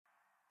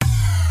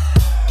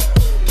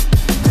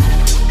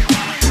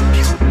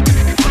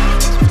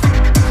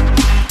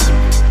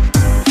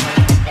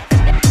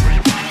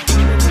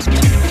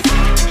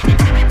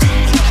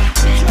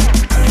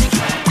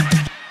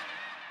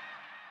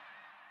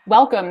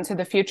Welcome to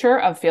the Future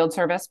of Field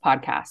Service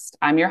podcast.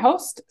 I'm your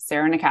host,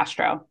 Sarah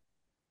Nicastro.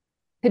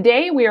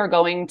 Today, we are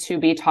going to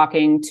be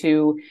talking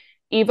to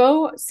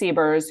Ivo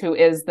Siebers, who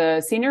is the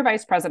Senior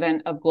Vice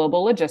President of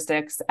Global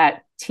Logistics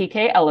at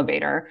TK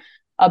Elevator,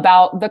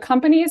 about the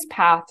company's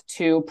path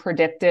to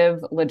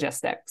predictive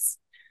logistics.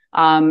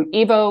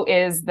 Ivo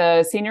is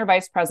the Senior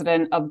Vice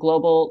President of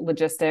Global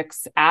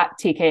Logistics at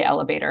TK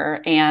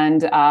Elevator,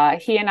 and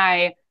he and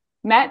I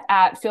met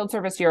at Field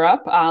Service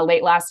Europe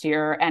late last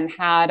year and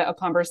had a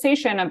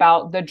conversation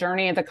about the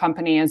journey the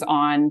company is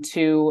on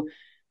to,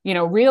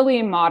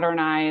 really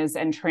modernize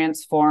and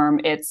transform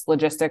its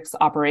logistics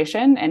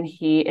operation. And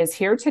he is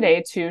here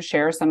today to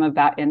share some of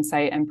that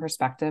insight and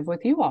perspective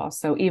with you all.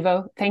 So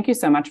Ivo, thank you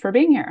so much for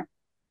being here.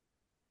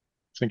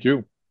 Thank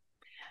you.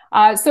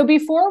 So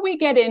before we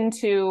get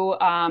into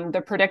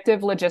the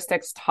predictive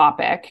logistics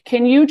topic,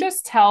 can you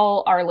just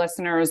tell our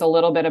listeners a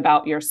little bit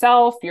about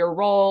yourself, your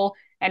role,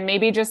 and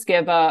maybe just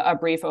give a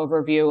brief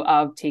overview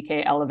of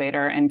TK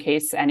Elevator in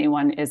case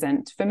anyone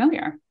isn't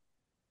familiar?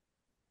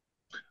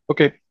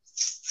 Okay,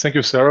 thank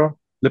you, Sarah.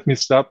 Let me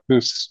start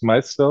with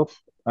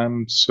myself.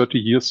 I'm 30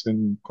 years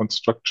in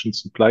construction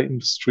supply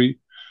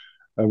industry.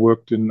 I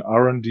worked in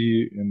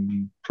R&D,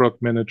 in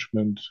product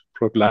management,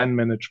 product line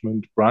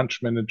management,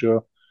 branch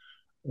manager.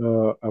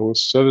 I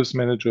was service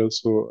manager,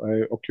 so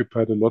I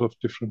occupied a lot of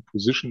different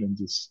positions in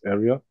this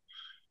area.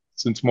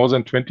 Since more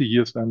than 20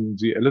 years, I'm in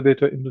the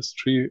elevator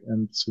industry,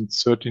 and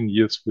since 13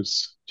 years with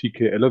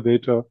TK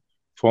Elevator,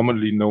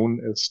 formerly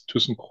known as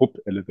ThyssenKrupp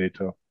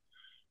Elevator.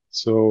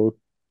 So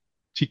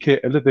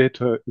TK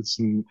Elevator is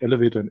an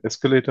elevator and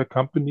escalator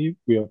company.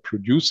 We are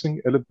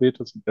producing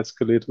elevators and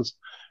escalators,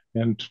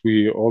 and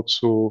we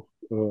also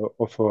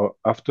offer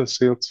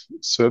after-sales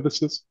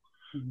services.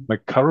 Mm-hmm. My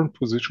current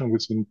position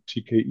within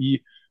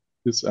TKE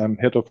is I'm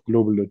head of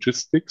global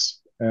logistics,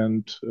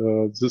 and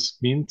this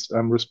means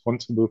I'm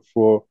responsible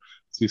for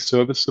the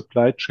service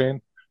supply chain,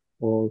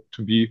 or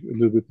to be a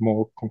little bit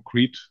more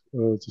concrete,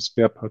 the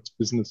spare parts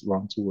business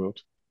around the world.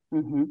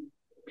 Mm-hmm.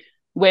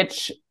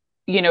 Which,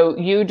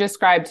 you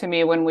described to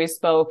me when we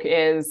spoke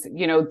is,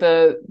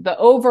 the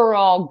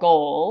overall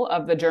goal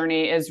of the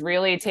journey is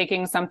really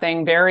taking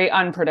something very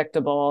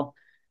unpredictable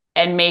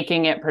and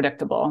making it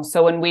predictable.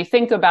 So when we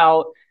think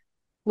about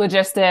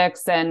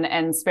logistics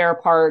and spare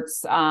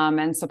parts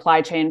and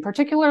supply chain,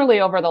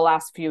 particularly over the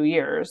last few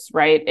years,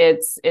 right?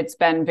 It's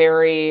been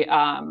very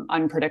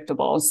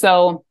unpredictable.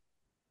 So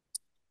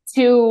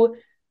to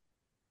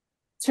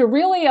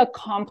really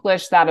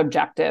accomplish that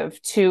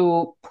objective,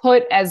 to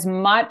put as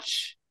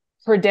much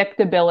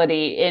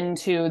predictability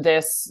into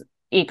this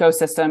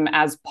ecosystem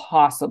as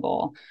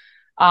possible,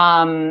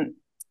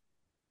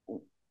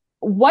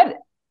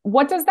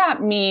 what does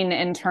that mean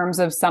in terms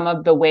of some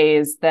of the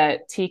ways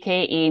that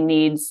TKE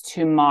needs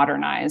to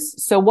modernize?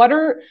 So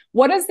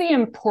what is the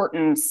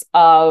importance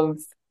of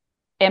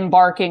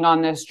embarking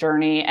on this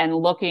journey and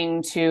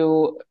looking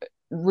to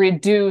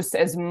reduce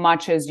as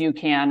much as you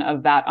can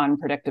of that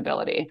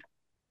unpredictability?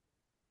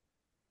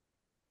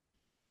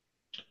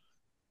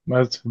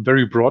 That's a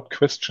very broad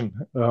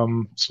question.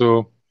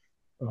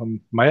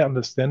 My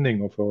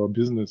understanding of our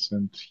business,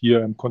 and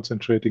here I'm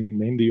concentrating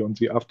mainly on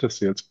the after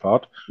sales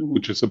part, mm-hmm.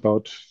 which is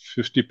about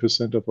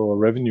 50% of our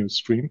revenue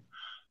stream.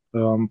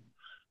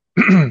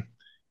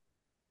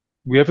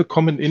 We have a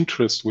common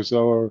interest with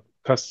our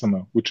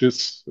customer, which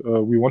is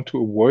we want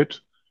to avoid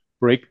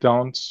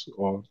breakdowns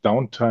or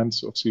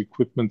downtimes of the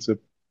equipment that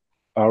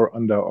are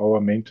under our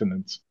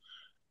maintenance.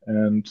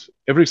 And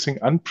everything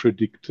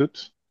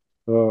unpredicted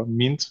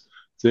means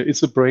there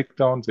is a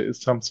breakdown, there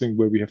is something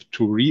where we have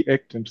to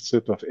react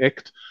instead of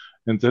act,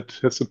 and that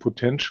has the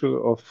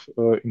potential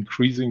of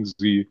increasing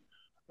the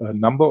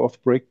number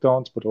of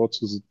breakdowns, but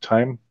also the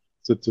time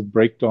that the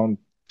breakdown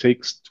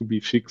takes to be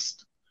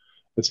fixed.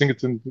 I think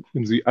it's in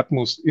the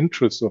utmost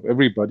interest of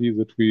everybody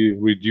that we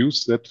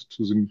reduce that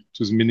to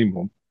the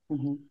minimum.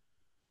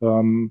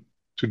 Mm-hmm.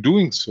 To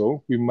doing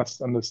so, we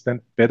must understand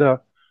better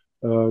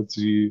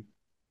the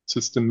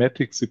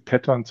systematics, the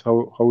patterns,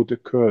 how it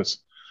occurs.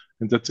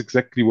 And that's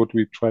exactly what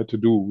we try to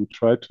do. We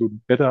try to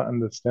better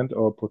understand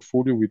our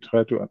portfolio. We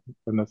try to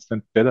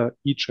understand better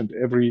each and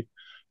every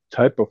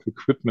type of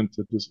equipment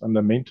that is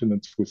under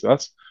maintenance with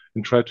us,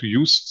 and try to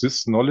use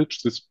this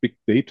knowledge, this big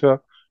data,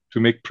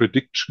 to make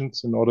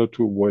predictions in order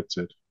to avoid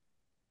that.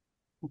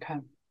 Okay,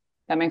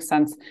 that makes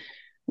sense.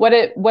 What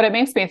it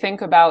makes me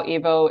think about,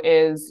 Ivo,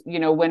 is,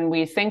 when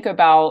we think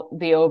about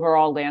the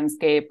overall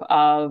landscape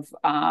of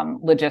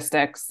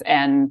logistics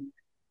and,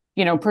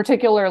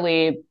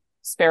 particularly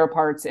spare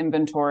parts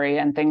inventory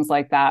and things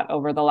like that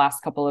over the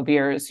last couple of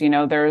years,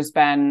 there's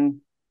been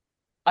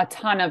a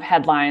ton of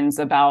headlines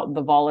about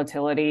the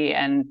volatility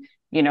and,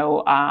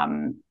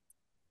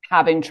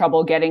 having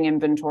trouble getting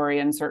inventory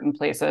in certain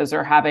places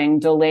or having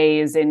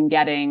delays in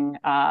getting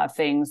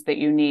things that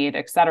you need,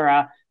 et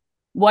cetera.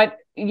 What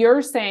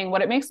you're saying,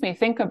 what it makes me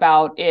think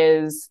about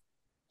is,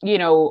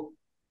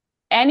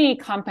 any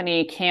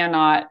company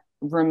cannot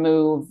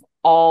remove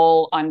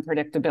all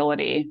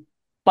unpredictability,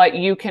 but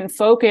you can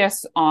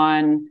focus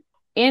on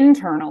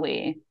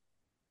internally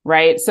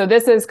right? So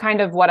this is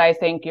kind of what I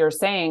think you're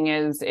saying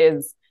is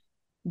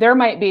there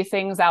might be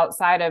things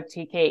outside of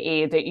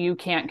TKE that you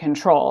can't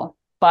control,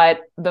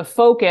 but the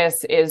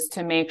focus is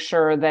to make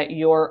sure that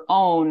your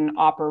own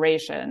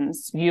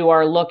operations, you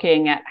are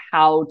looking at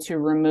how to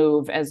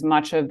remove as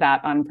much of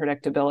that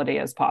unpredictability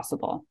as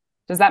possible.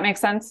 Does that make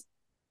sense?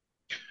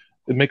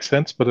 It makes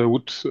sense, but I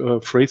would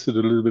phrase it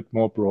a little bit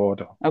more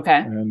broader.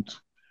 Okay. And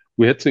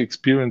we had the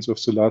experience of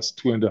the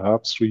last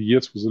 2.5, 3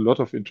 years with a lot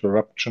of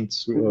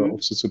interruptions of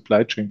the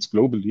supply chains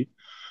globally.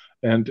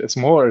 And as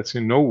more as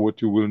you know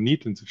what you will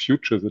need in the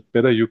future, that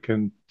better you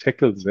can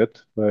tackle that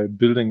by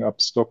building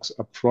up stocks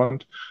up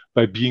front,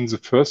 by being the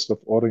first of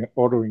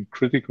ordering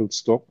critical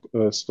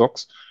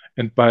stocks,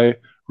 and by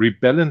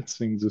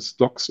rebalancing the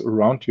stocks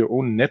around your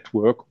own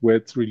network where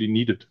it's really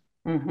needed.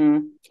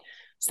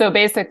 So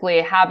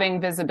basically, having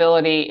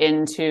visibility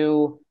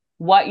into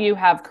what you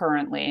have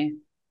currently,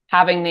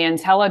 having the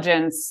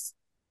intelligence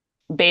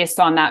based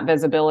on that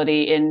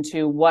visibility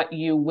into what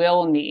you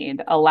will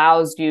need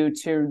allows you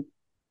to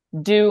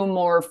do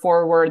more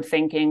forward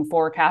thinking,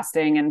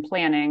 forecasting, and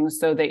planning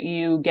so that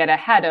you get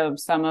ahead of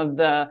some of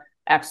the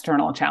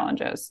external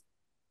challenges.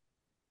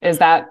 Is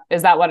that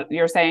what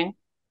you're saying?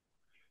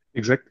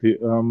 Exactly.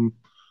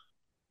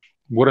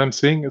 What I'm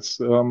saying is,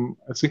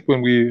 I think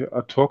when we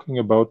are talking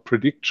about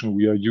prediction,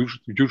 we are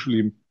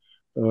usually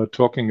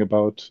talking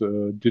about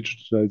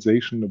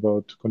digitalization,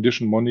 about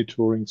condition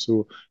monitoring.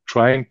 So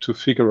trying to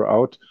figure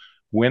out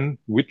when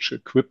which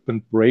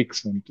equipment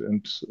breaks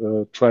and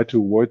try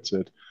to avoid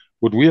that.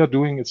 What we are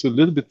doing is a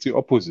little bit the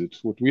opposite.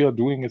 What we are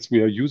doing is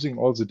we are using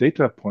all the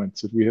data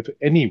points that we have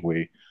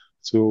anyway.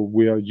 So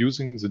we are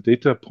using the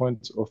data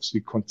points of the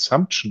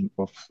consumption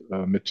of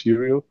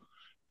material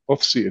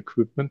of the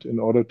equipment in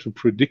order to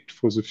predict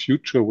for the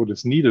future what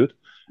is needed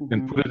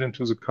and put it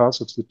into the cars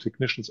of the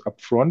technicians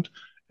up front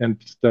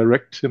and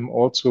direct him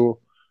also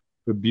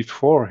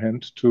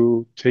beforehand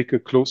to take a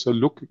closer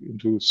look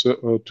into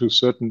to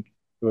certain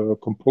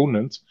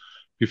components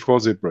before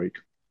they break.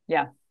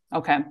 Yeah.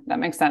 Okay. That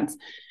makes sense.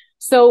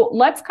 So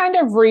let's kind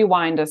of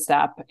rewind a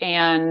step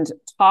and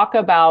talk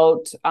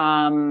about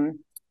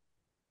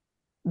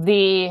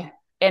the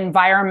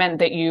environment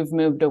that you've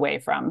moved away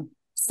from.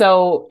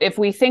 So if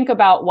we think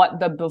about what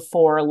the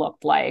before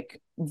looked like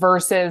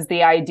versus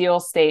the ideal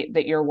state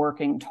that you're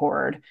working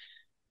toward,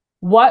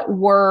 what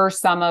were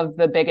some of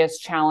the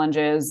biggest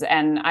challenges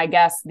and I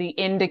guess the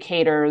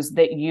indicators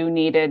that you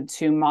needed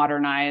to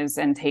modernize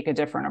and take a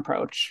different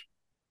approach?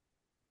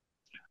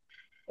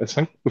 I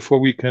think before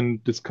we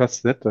can discuss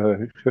that,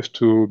 I have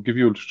to give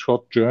you a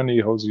short journey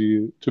how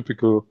the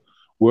typical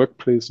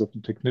workplace of a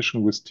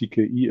technician with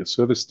TKE, a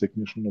service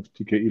technician of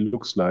TKE,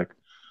 looks like.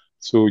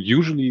 So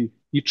usually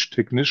each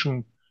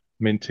technician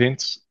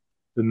maintains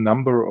a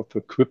number of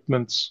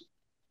equipments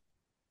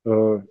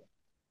over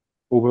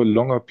a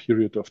longer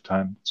period of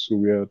time. So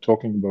we are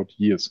talking about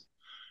years.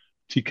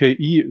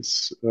 TKE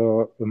is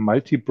a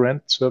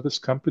multi-brand service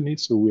company.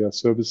 So we are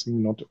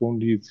servicing not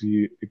only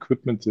the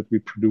equipment that we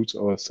produce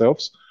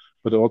ourselves,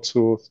 but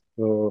also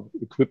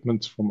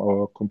equipment from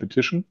our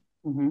competition.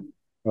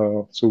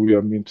 So we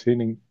are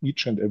maintaining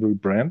each and every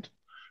brand,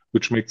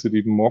 which makes it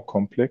even more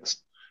complex.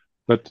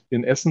 But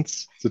in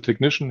essence, the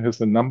technician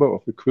has a number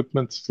of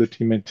equipments that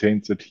he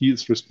maintains, that he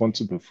is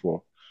responsible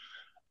for.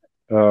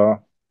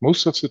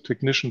 Most of the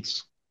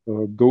technicians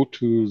go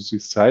to the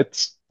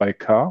sites by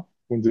car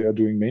when they are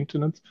doing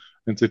maintenance,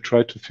 and they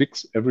try to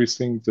fix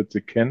everything that they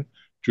can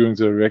during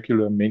their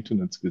regular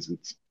maintenance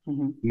visits.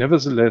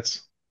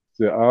 Nevertheless,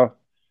 there are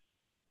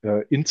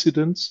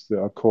incidents,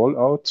 there are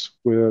call-outs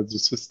where the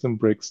system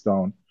breaks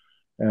down.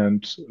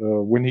 And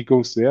when he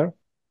goes there,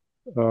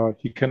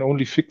 he can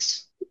only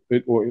fix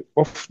it, or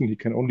often he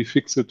can only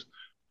fix it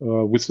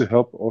with the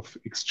help of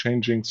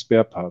exchanging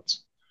spare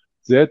parts.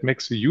 There it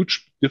makes a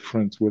huge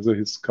difference whether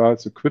his car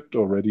is equipped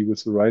already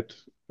with the right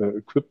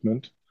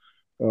equipment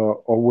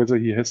or whether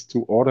he has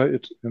to order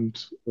it and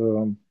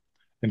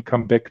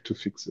come back to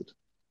fix it.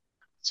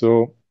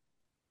 So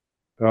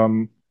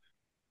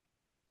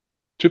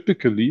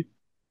typically,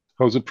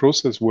 how the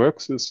process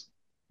works is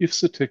if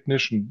the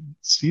technician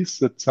sees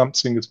that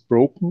something is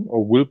broken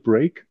or will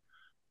break,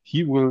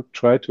 he will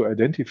try to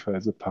identify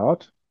the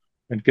part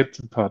and get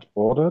the part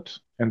ordered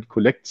and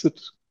collects it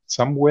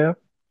somewhere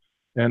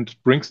and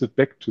brings it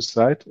back to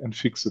site and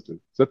fixes it.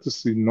 That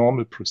is the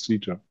normal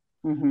procedure.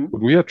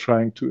 What we are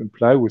trying to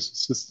imply with the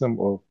system,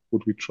 or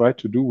what we try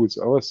to do with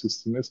our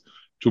system, is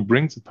to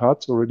bring the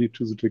parts already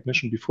to the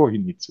technician before he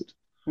needs it,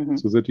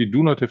 so that he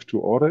do not have to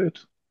order it.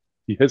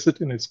 He has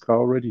it in his car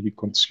already, he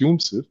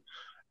consumes it,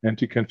 and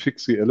he can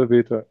fix the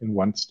elevator in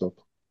one stop.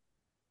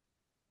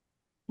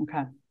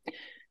 Okay.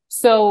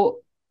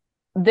 So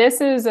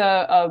this is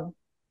a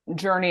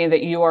journey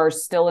that you are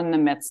still in the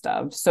midst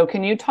of. So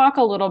can you talk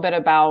a little bit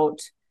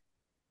about,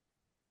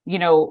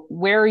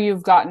 where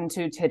you've gotten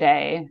to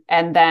today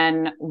and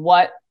then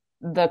what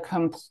the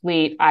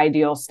complete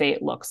ideal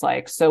state looks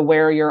like? So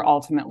where you're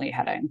ultimately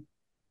heading?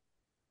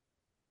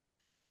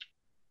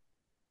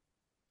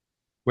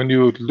 When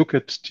you look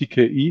at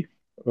TKE,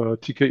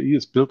 TKE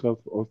is built up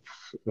of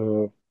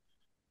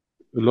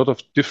a lot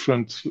of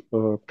different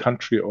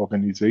country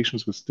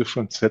organizations with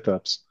different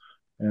setups.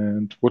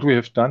 And what we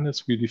have done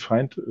is we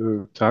defined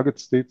a target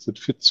state that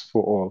fits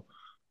for all,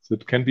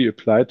 that can be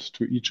applied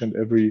to each and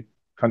every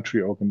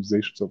country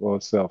organizations of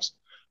ourselves.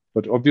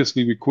 But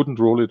obviously, we couldn't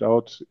roll it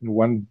out in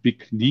one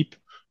big leap,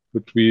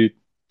 but we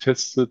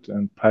tested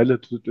and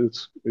piloted it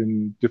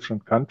in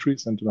different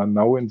countries and are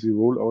now in the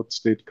rollout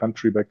state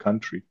country by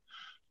country.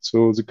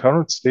 So the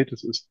current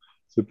status is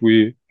that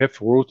we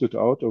have rolled it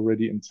out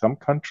already in some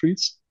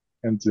countries,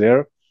 and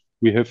there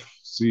we have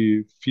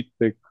the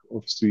feedback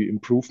of the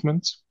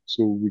improvements,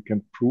 so we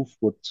can prove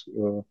what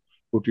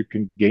you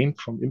can gain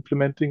from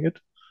implementing it.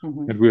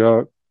 Mm-hmm. And we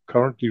are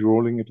currently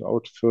rolling it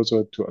out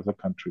further to other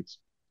countries.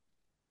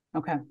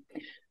 Okay.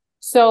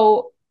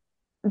 So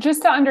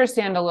just to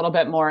understand a little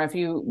bit more, if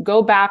you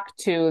go back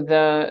to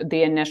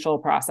the initial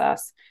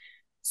process.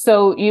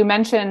 So you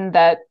mentioned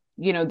that,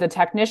 you know, the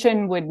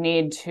technician would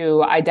need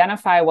to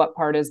identify what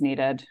part is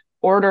needed,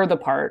 order the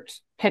part,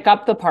 pick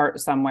up the part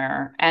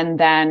somewhere, and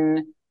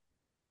then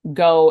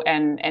go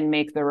and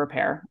make the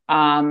repair.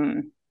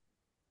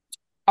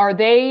 Are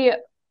they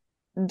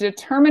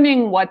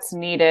determining what's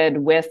needed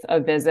with a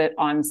visit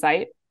on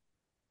site?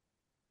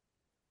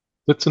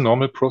 That's a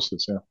normal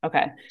process, yeah.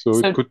 Okay. So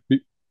it could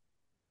be.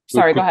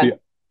 Sorry, go ahead.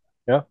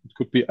 It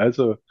could be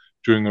either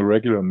during a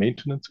regular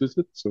maintenance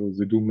visit. So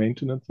they do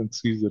maintenance and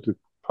see that the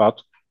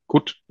part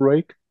could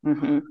break,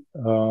 and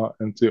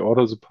they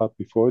order the part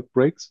before it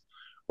breaks.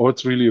 Or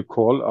it's really a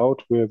call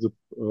out where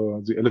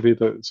the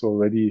elevator is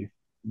already,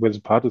 where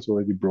the part is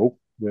already broke,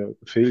 where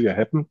a failure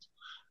happened.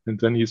 And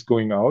then he's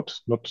going out,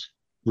 not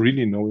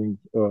really knowing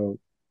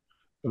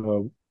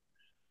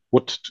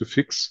what to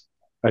fix,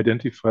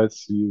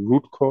 identifies the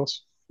root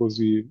cause for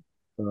the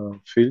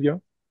failure,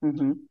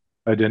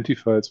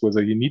 identifies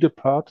whether you need a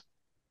part,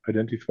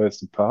 identifies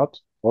the part,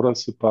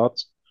 orders the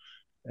parts,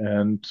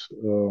 and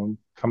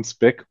comes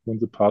back when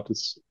the part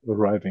is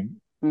arriving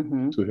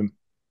to him.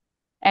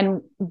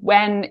 And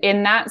when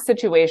in that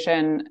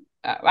situation,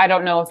 I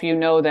don't know if you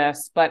know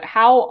this, but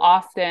how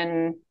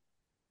often,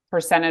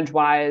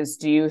 percentage-wise,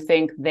 do you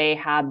think they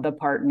had the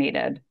part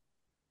needed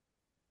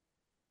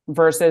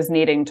versus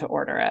needing to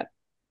order it?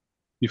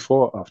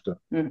 Before or after?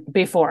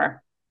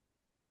 Before.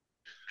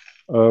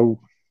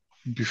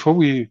 Before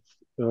we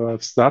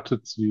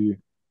started the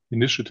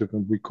initiative,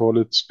 and we call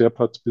it Spare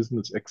Parts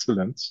Business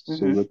Excellence.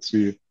 So that's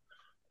the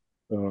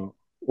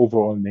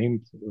overall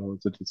name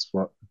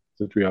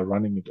that we are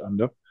running it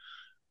under.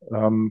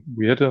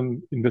 We had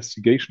an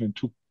investigation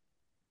into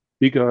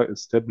bigger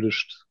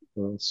established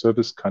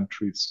service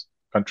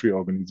country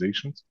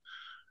organizations,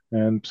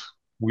 and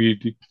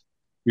we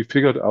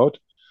figured out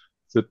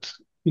that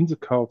in the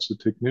car of the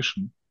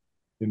technician,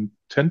 in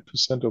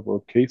 10% of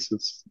all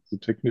cases, the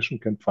technician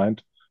can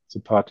find the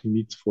part he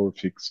needs for a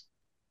fix.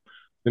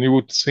 Then you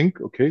would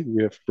think, okay,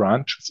 we have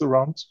branches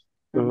around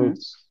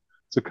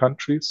the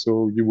country,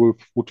 so you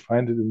would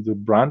find it in the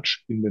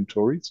branch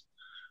inventories,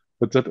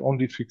 but that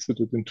only fixes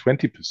it in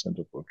 20%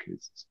 of all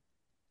cases.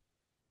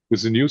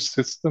 With the new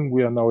system,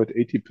 we are now at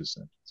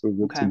 80%. So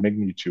that's a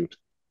magnitude.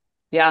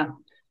 Yeah,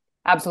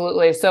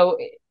 absolutely. So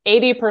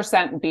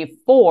 80%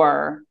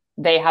 before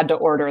they had to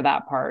order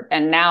that part,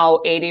 and now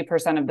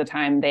 80% of the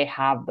time they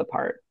have the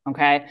part.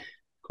 Okay.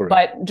 Correct.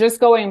 But just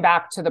going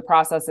back to the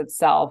process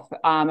itself,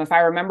 if I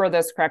remember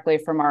this correctly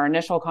from our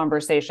initial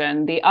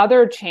conversation, the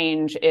other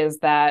change is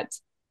that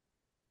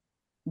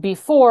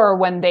before,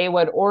 when they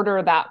would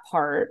order that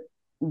part,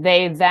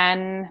 they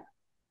then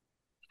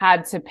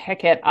had to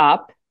pick it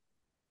up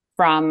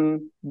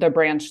from the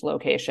branch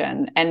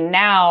location. And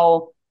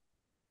now,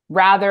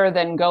 rather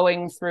than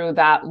going through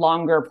that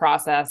longer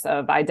process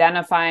of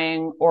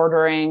identifying,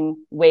 ordering,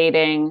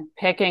 waiting,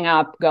 picking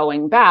up,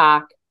 going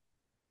back,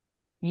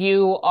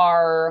 you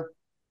are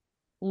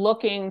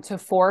looking to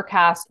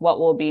forecast what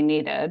will be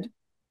needed,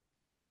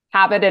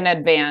 have it in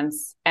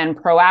advance, and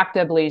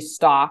proactively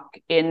stock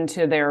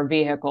into their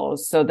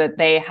vehicles so that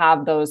they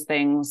have those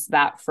things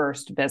that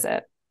first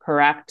visit,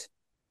 correct?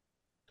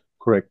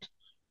 Correct.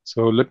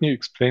 So let me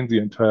explain the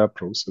entire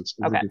process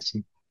as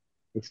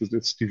it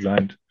is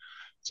designed.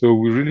 So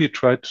we really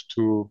tried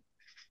to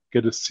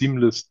get a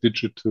seamless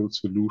digital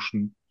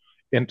solution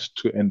end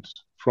to end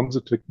from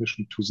the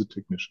technician to the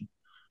technician.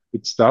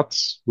 It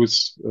starts with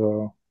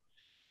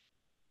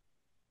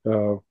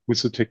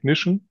the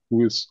technician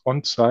who is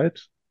on site,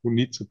 who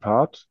needs a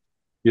part.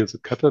 He has a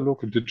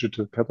catalog, a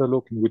digital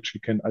catalog in which he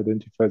can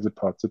identify the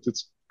parts. That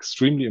is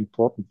extremely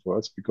important for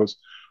us because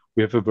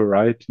we have a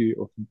variety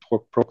of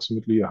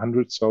approximately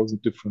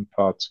 100,000 different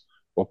parts,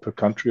 or per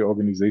country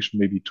organization,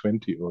 maybe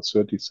 20 or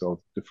 30,000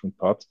 different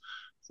parts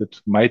that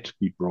might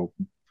be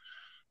broken.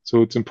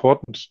 So it's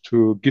important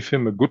to give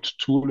him a good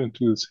tool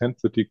into his hand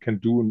that he can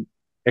do an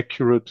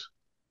accurate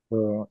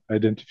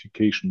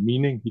identification,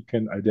 meaning he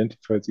can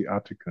identify the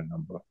article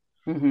number.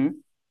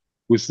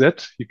 With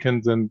that, he can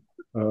then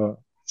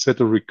set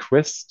a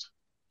request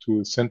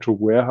to a central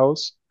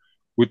warehouse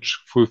which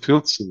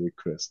fulfills the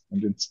request.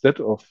 And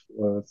instead of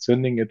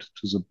sending it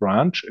to the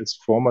branch as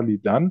formerly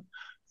done,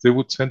 they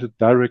would send it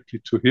directly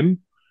to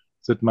him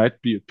That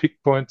might be a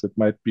pick point, that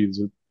might be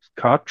the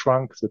car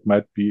trunk, that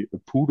might be a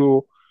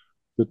PUDO,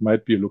 that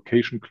might be a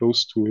location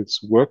close to his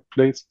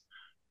workplace.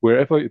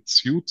 Wherever it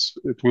suits,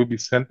 it will be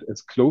sent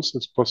as close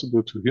as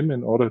possible to him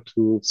in order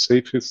to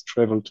save his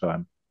travel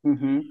time.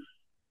 Mm-hmm.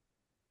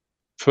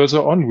 Further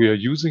on, we are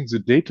using the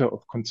data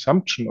of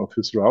consumption of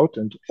his route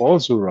and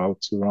also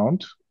routes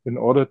around in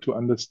order to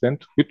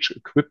understand which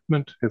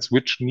equipment has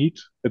which need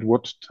at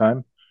what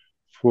time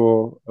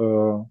for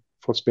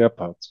spare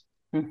parts.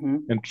 Mm-hmm.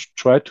 And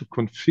try to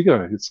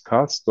configure his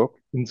car stock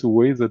in the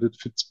way that it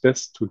fits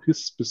best to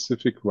his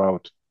specific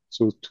route.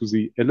 So to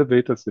the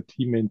elevators that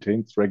he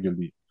maintains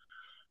regularly.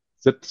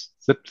 That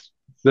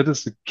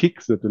is the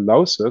kick that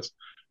allows us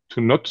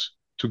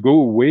to go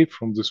away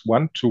from this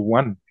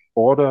one-to-one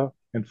order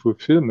and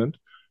fulfillment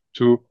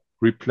to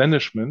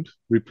replenishing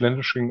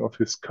of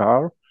his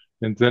car,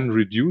 and then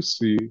reduce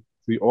the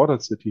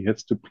orders that he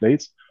has to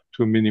place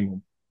to a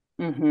minimum.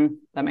 Mm-hmm.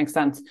 That makes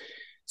sense.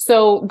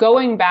 So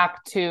going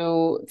back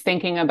to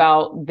thinking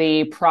about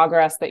the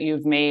progress that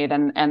you've made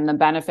and the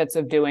benefits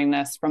of doing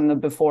this from the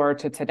before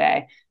to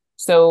today.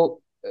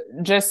 So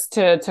just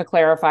to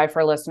clarify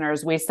for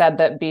listeners, we said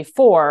that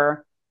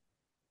before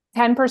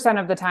 10%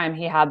 of the time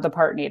he had the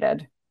part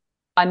needed.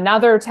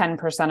 Another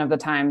 10% of the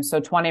time, so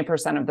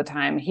 20% of the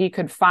time, he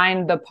could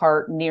find the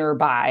part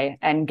nearby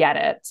and get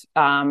it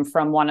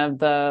from one of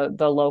the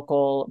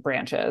local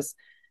branches.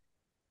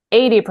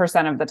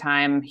 80% of the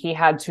time, he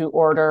had to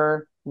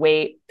order,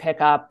 wait,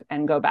 pick up,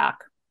 and go back.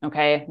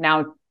 Okay.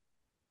 Now,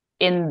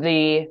 in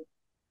the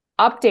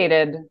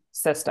updated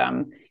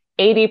system,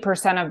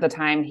 80% of the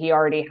time, he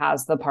already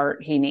has the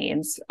part he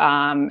needs.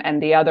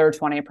 And the other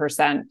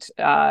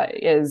 20%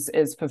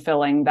 is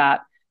fulfilling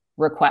that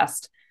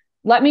request.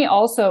 Let me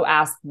also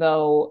ask,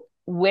 though,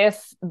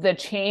 with the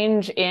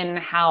change in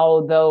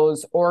how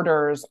those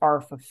orders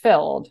are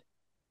fulfilled,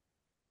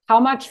 how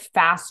much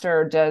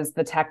faster does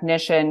the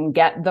technician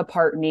get the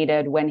part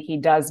needed when he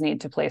does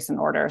need to place an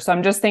order? So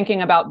I'm just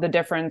thinking about the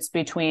difference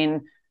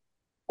between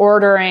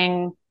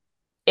ordering,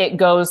 it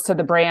goes to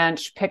the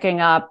branch,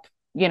 picking up,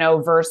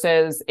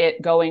 versus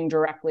it going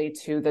directly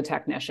to the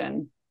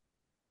technician.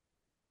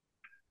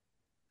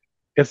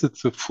 As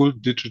it's a full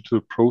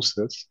digital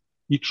process,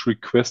 each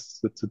request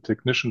that the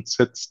technician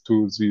sets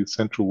to the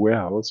central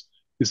warehouse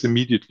is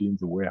immediately in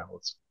the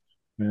warehouse.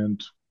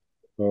 And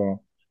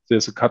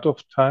there's a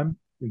cutoff time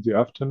in the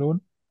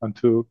afternoon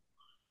until,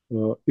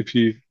 if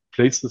he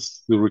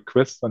places the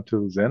request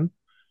until then,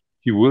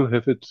 he will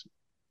have it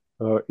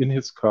in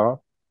his car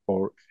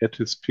or at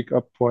his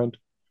pickup point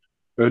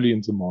early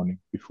in the morning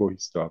before he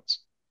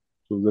starts.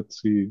 So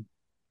that's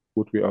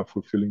what we are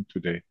fulfilling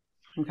today.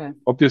 Okay.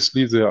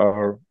 Obviously, there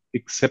are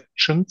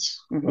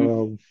exceptions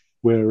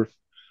where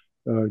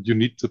you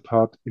need the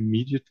part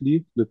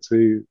immediately. Let's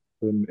say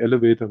an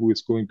elevator who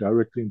is going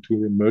directly into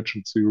an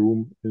emergency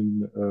room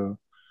in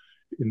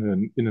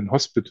an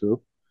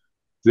hospital.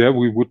 There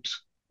we would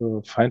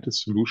find a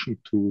solution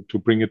to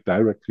bring it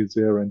directly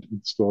there and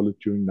install it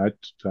during night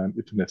time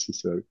if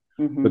necessary.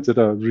 But that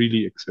are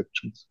really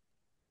exceptions.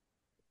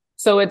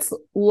 So it's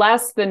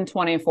less than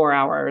 24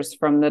 hours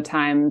from the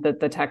time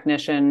that the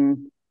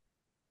technician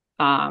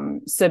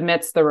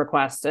submits the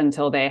request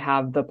until they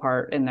have the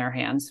part in their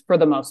hands, for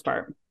the most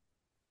part.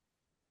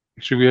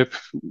 Actually,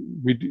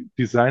 we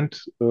designed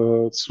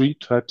 3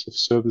 types of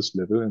service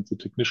level, and the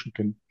technician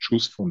can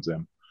choose from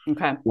them.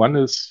 Okay. One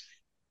is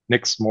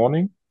next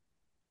morning,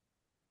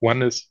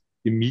 one is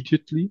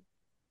immediately,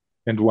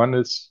 and one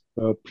is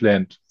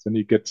planned. Then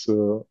he gets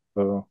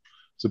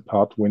the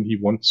part when he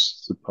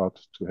wants the part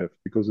to have,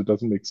 because it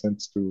doesn't make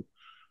sense to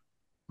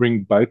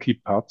bring bulky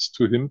parts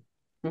to him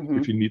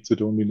if he needs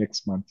it only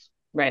next month.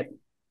 Right.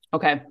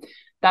 Okay.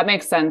 That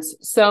makes sense.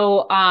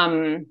 So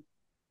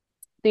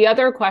the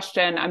other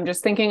question, I'm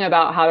just thinking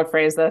about how to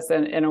phrase this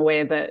in a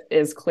way that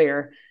is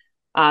clear.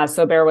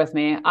 So bear with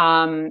me.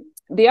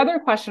 The other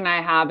question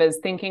I have is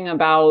thinking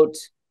about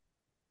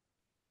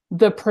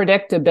the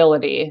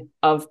predictability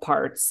of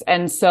parts.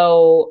 And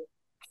so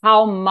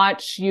how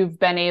much you've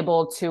been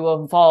able to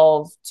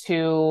evolve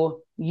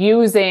to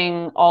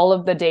using all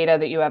of the data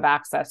that you have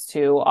access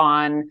to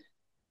on,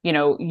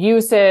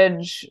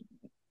 usage,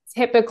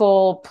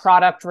 typical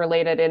product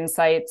related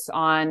insights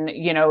on,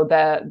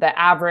 the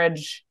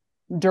average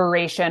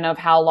duration of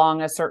how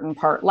long a certain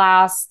part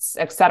lasts,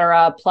 et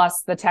cetera,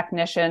 plus the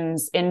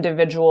technician's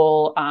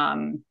individual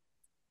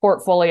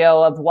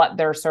portfolio of what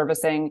they're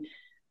servicing.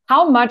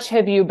 How much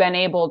have you been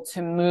able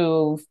to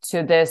move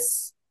to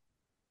this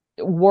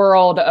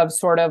world of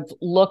sort of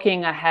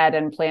looking ahead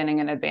and planning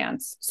in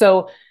advance?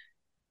 So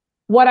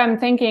what I'm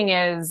thinking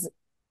is,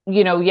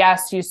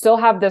 yes, you still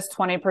have this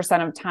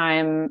 20% of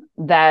time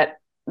that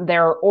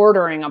they're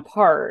ordering a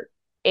part.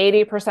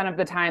 80% of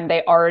the time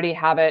they already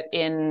have it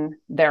in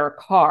their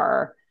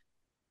car.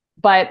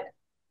 But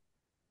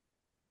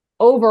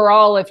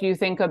overall, if you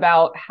think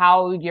about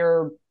how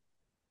you're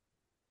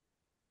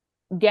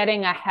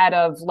getting ahead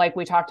of, like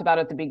we talked about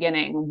at the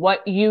beginning,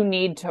 what you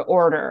need to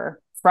order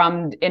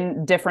from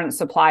in different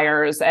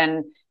suppliers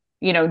and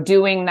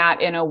doing that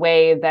in a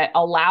way that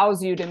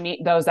allows you to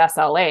meet those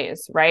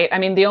SLAs, right? I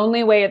mean, the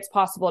only way it's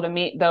possible to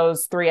meet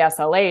those 3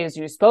 SLAs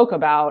you spoke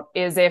about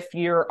is if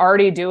you're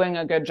already doing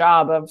a good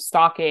job of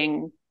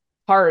stocking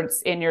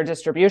parts in your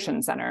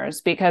distribution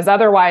centers, because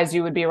otherwise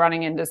you would be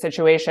running into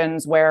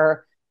situations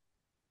where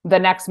the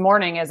next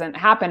morning isn't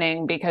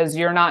happening because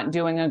you're not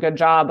doing a good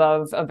job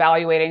of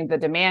evaluating the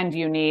demand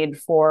you need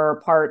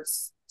for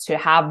parts to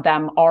have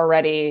them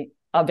already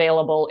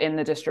available in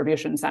the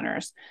distribution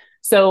centers.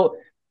 So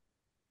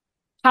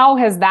how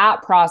has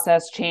that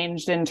process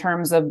changed in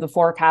terms of the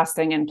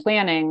forecasting and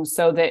planning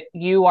so that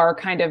you are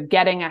kind of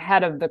getting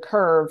ahead of the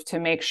curve to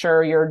make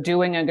sure you're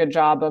doing a good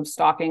job of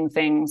stocking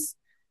things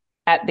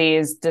at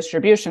these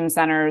distribution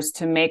centers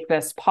to make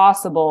this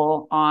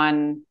possible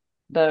on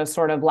the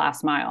sort of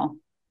last mile?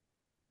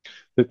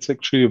 That's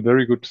actually a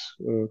very good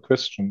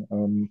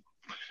question.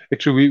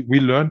 Actually, we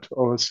learned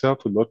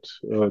ourselves a lot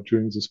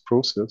during this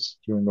process,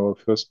 during our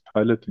first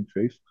piloting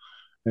phase.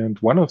 And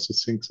one of the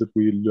things that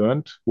we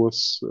learned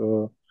was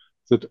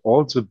that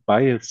all the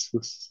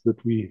biases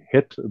that we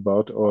had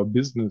about our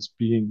business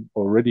being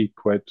already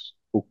quite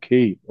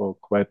okay or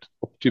quite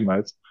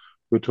optimized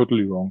were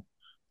totally wrong.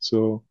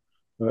 So,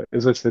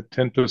 as I said,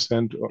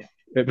 10% of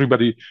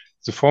everybody,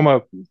 the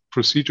former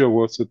procedure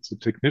was that the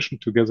technician,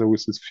 together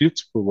with his field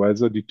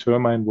supervisor,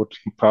 determine what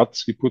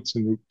parts he puts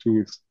into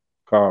his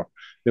car.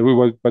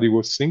 Everybody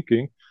was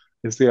thinking,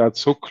 as they are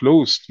so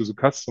close to the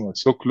customer,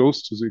 so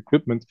close to the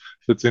equipment,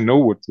 that they know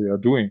what they are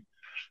doing.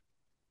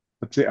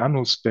 But they are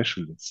no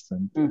specialists,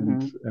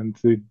 and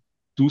they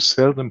do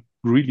seldom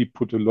really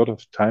put a lot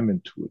of time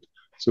into it.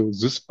 So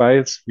this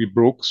bias we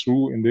broke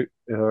through in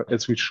the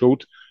as we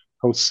showed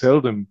how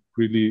seldom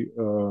really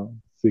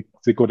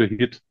they got a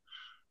hit.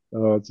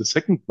 The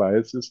second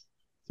bias is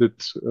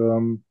that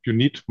you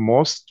need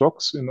more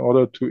stocks in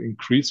order to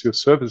increase your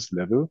service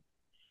level.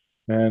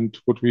 And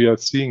what we are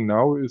seeing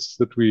now is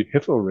that we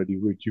have already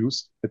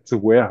reduced at the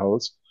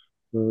warehouse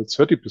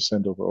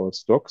 30% of our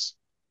stocks.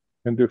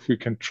 And if we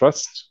can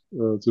trust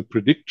the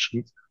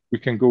predictions, we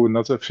can go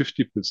another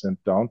 50%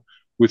 down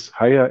with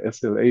higher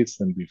SLAs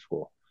than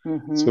before.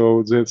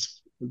 So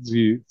there's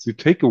the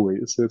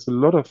takeaway is there's a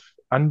lot of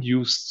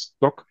unused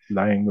stock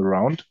lying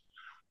around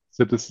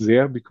that is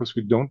there because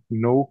we don't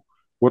know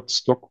what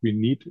stock we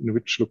need in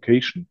which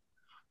location.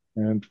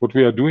 And what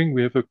we are doing,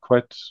 we have a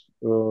quite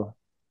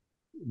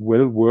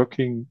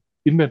well-working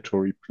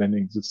inventory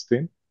planning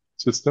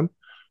system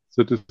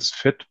that is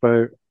fed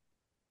by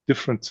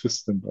different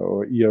system, by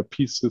our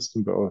ERP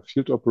system, by our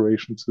field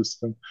operation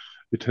system.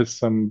 It has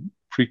some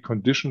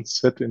preconditions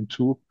set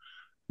into,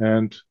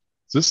 and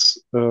this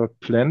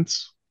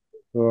plans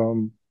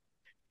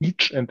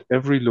each and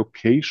every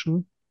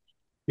location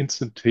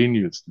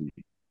instantaneously.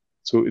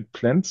 So it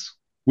plans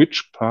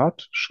which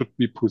part should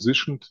be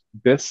positioned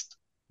best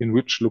in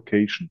which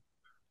location.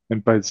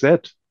 And by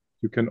that,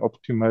 you can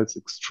optimize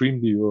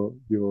extremely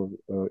your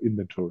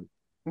inventory.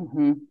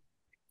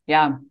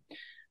 Yeah,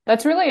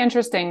 that's really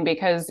interesting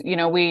because,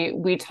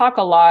 we talk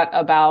a lot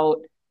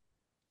about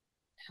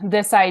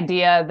this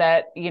idea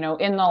that,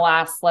 in the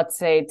last, let's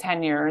say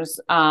 10 years,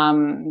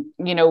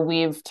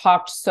 we've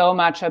talked so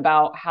much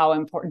about how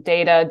important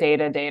data,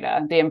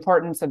 the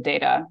importance of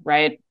data,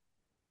 right?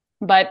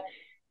 But,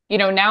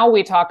 now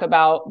we talk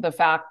about the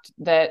fact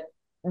that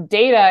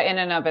data in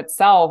and of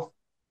itself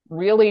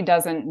really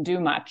doesn't do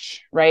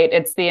much, right?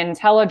 It's the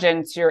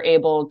intelligence you're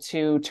able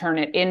to turn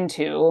it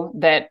into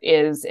that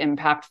is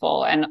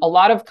impactful. And a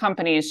lot of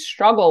companies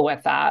struggle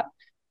with that,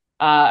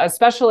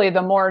 especially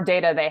the more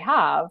data they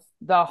have,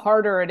 the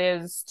harder it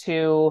is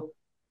to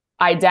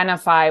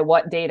identify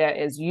what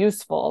data is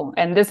useful.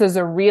 And this is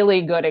a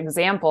really good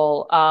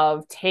example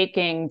of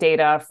taking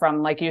data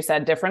from, like you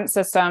said, different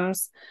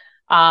systems,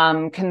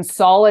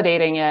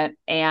 consolidating it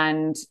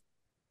and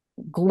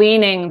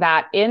gleaning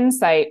that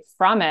insight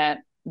from it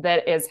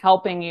that is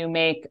helping you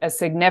make a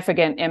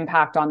significant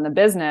impact on the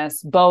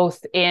business,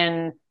 both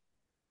in,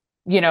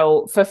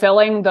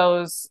 fulfilling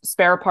those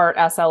spare part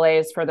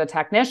SLAs for the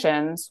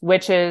technicians,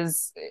 which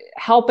is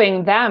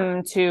helping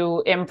them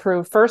to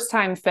improve first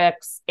time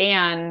fix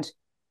and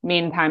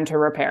mean time to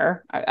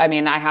repair. I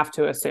mean, I have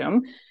to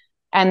assume.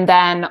 And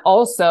then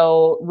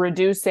also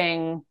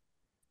reducing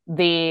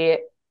the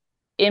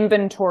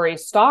inventory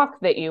stock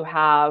that you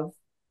have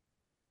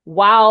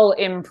while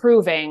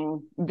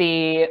improving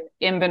the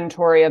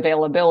inventory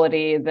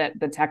availability that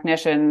the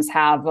technicians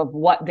have of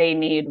what they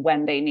need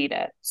when they need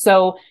it.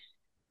 So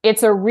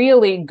it's a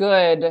really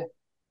good,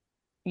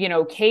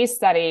 case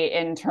study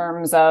in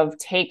terms of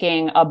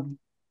taking a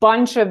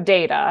bunch of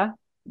data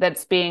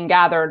that's being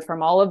gathered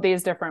from all of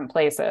these different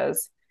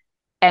places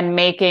and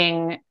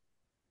making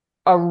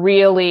a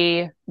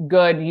really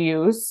good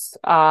use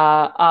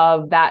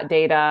of that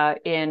data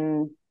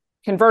in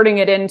converting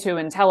it into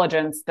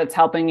intelligence that's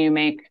helping you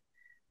make,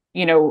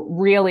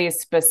 really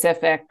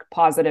specific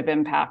positive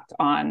impact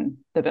on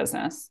the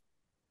business.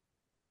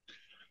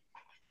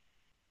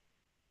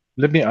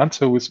 Let me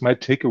answer with my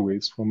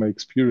takeaways from my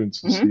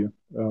experiences here.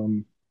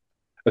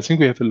 I think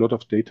we have a lot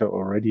of data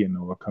already in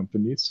our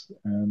companies,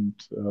 and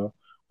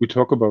we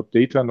talk about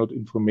data, not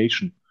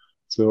information.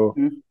 So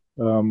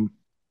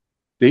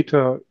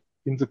data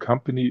in the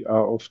company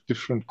are of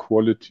different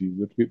quality.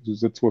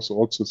 That was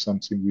also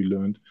something we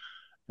learned.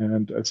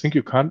 And I think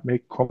you can't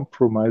make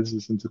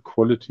compromises in the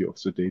quality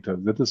of the data.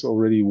 That is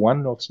already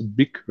one of the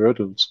big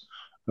hurdles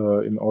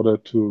in order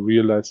to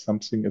realize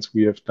something as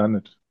we have done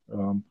it.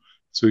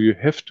 So you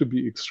have to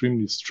be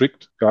extremely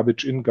strict,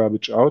 garbage in,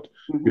 garbage out.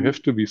 You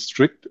have to be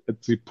strict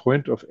at the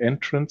point of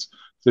entrance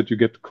that you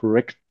get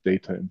correct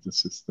data in the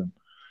system.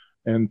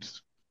 And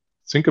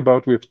think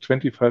about, we have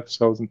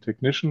 25,000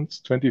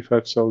 technicians.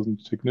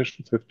 25,000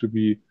 technicians have to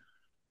be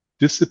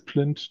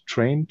disciplined,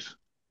 trained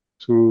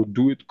to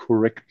do it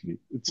correctly.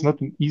 It's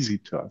not an easy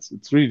task.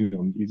 It's really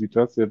not an easy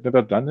task. They have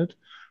never done it.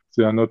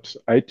 They are not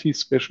IT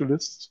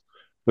specialists,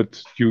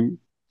 but you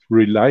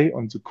rely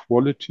on the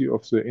quality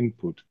of the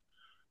input.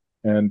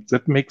 And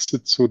that makes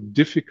it so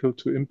difficult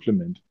to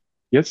implement.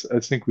 Yes,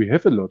 I think we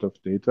have a lot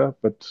of data,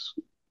 but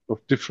of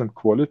different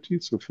quality.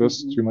 So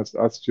first you must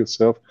ask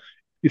yourself,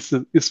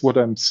 is what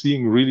I'm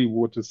seeing really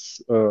what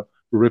is a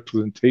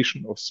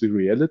representation of the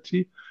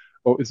reality,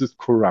 or is it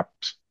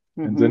corrupt?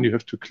 And then you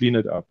have to clean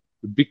it up.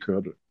 The big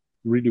hurdle,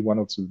 really one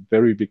of the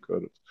very big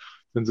hurdles.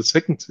 Then the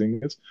second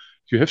thing is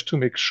you have to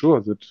make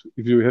sure that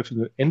if you have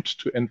an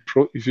end-to-end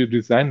if you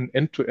design an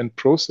end-to-end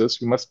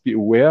process, you must be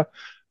aware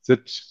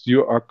that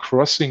you are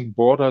crossing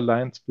border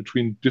lines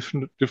between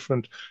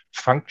different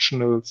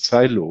functional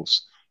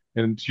silos.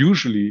 And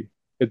usually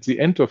at the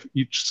end of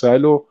each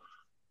silo,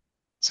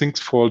 things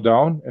fall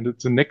down, and at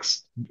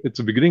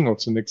the beginning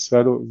of the next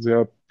silo, they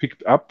are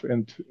picked up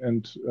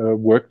and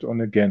worked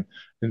on again.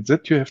 And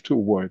that you have to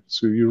avoid.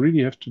 So you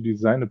really have to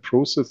design a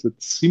process that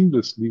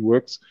seamlessly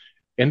works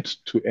end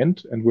to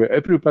end, and where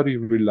everybody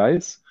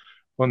relies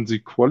on the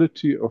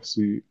quality of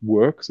the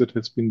work that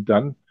has been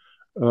done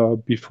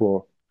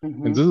before.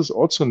 And this is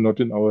also not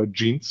in our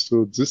genes.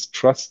 So this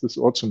trust is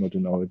also not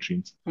in our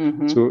genes.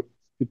 So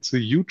it's a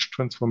huge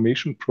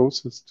transformation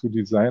process to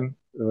design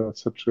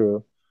such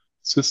a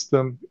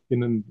system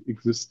in an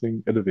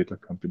existing elevator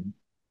company.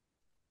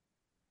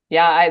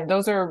 Yeah,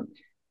 those are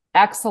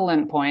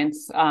excellent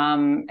points.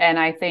 And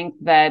I think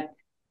that,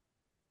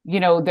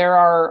 there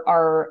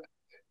are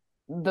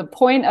the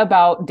point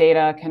about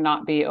data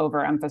cannot be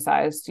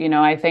overemphasized.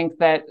 I think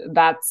that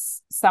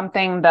that's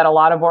something that a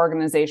lot of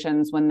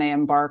organizations, when they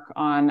embark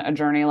on a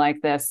journey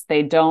like this,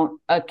 they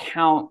don't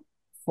account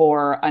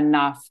for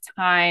enough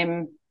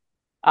time.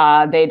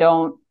 They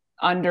don't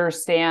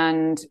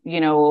understand,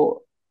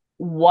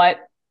 what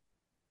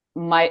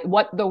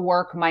the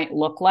work might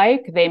look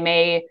like. They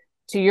may,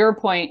 to your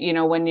point,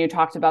 when you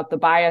talked about the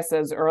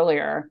biases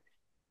earlier,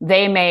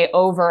 they may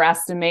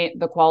overestimate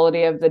the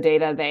quality of the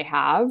data they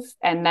have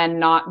and then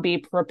not be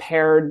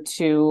prepared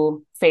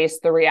to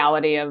face the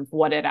reality of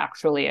what it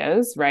actually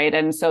is, right?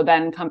 And so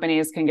then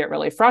companies can get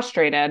really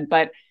frustrated,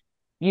 but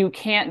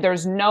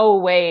there's no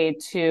way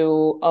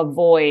to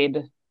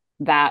avoid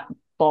that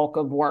bulk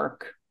of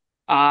work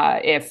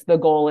if the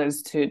goal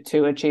is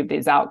to achieve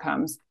these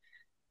outcomes.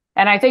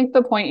 And I think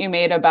the point you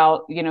made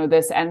about,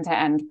 this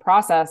end-to-end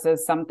process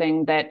is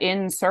something that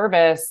in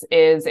service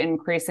is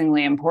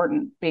increasingly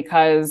important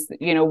because,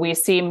 we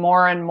see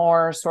more and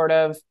more sort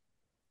of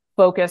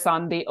focus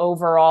on the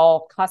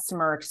overall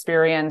customer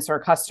experience or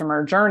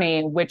customer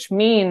journey, which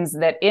means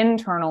that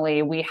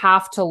internally we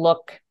have to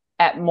look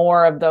at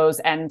more of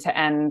those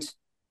end-to-end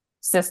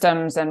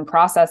systems and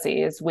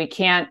processes. We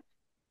can't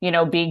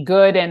be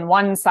good in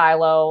one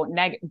silo,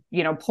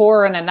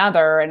 poor in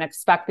another, and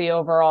expect the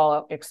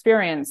overall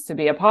experience to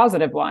be a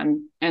positive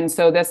one. And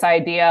so this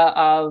idea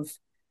of,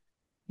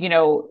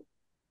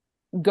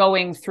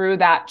 going through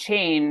that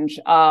change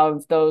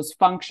of those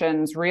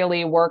functions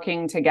really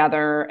working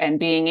together and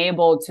being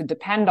able to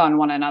depend on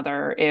one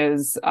another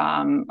is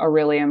a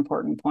really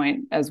important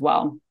point as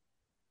well.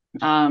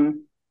 And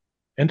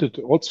it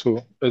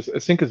also, I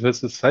think it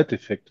has a side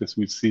effect, as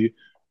we see.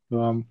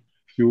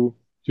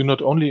 You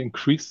not only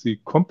increase the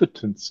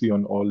competency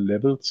on all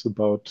levels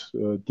about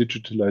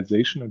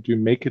digitalization, and you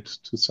make it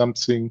to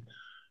something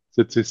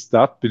that they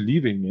start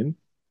believing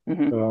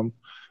in,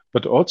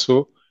 but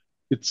also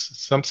it's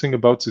something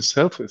about the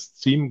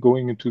self-esteem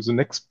going into the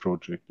next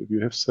project. If you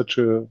have such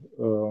a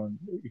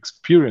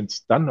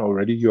experience done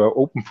already, you are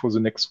open for the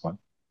next one.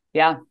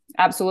 Yeah,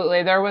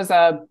 absolutely. There was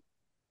a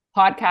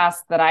podcast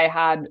that I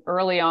had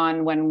early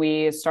on when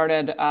we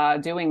started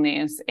doing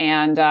these.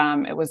 And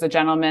it was a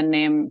gentleman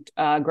named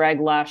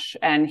Greg Lush,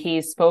 and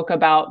he spoke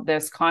about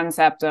this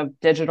concept of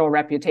digital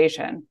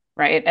reputation,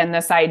 right? And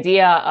this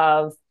idea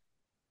of,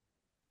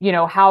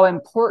 how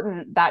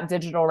important that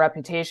digital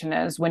reputation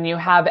is when you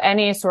have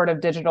any sort of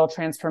digital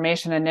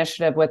transformation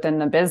initiative within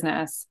the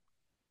business.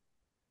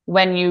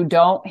 When you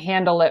don't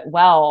handle it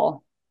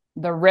well,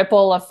 the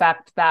ripple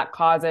effect that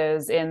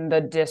causes in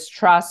the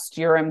distrust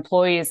your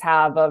employees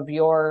have of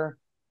your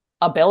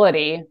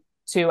ability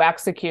to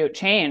execute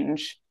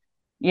change,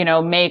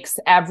 makes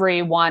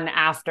everyone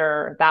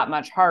after that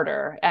much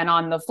harder. And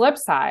on the flip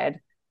side,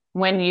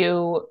 when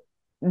you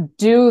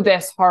do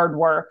this hard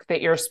work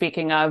that you're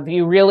speaking of.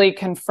 You really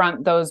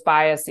confront those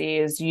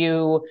biases.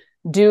 You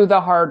do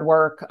the hard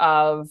work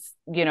of,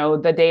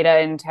 the data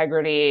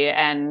integrity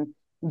and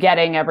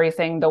getting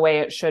everything the way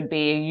it should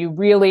be. You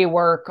really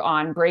work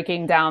on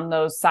breaking down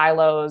those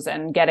silos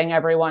and getting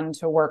everyone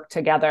to work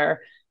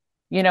together.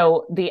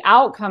 The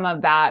outcome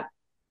of that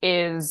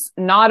is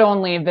not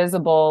only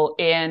visible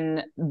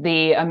in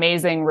the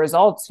amazing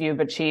results you've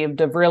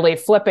achieved of really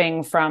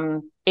flipping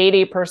from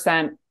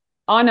 80%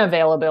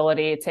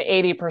 unavailability to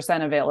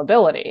 80%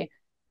 availability,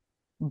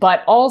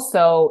 but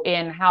also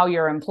in how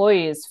your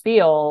employees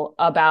feel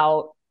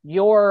about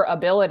your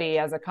ability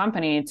as a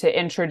company to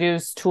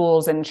introduce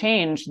tools and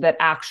change that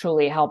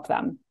actually help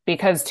them.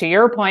 Because to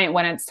your point,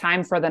 when it's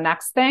time for the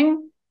next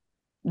thing,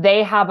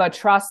 they have a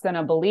trust and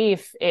a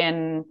belief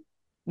in,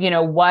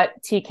 what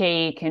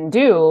TKE can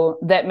do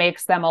that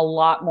makes them a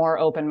lot more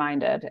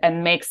open-minded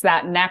and makes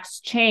that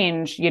next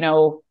change,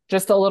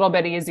 just a little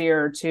bit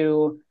easier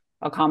to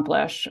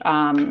accomplish.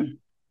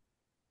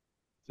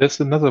 There's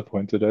another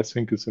point that I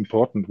think is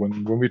important.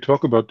 When we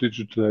talk about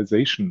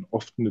digitalization,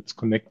 often it's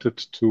connected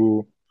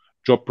to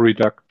job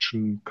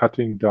reduction,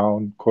 cutting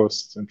down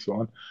costs, and so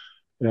on.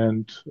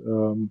 And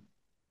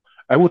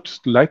I would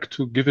like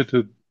to give it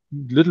a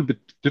little bit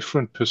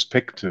different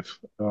perspective.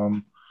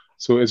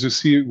 So as you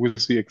see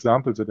with the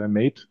examples that I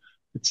made,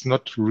 it's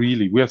not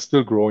really, we are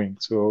still growing.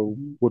 So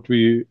what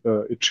we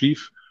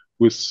achieve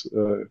with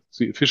the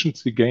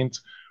efficiency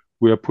gains,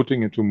 we are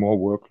putting into more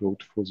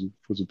workload for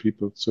the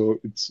people. So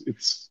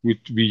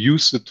we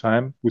use the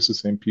time with the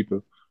same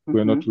people.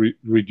 We are not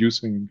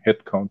reducing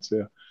headcounts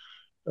there.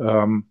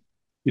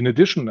 In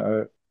addition,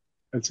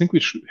 I think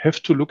we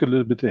have to look a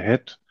little bit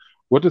ahead.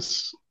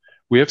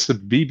 We have the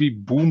baby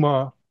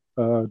boomer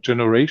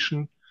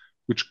generation,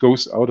 which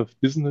goes out of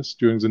business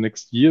during the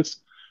next years.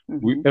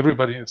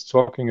 Everybody is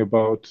talking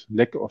about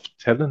lack of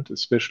talent,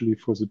 especially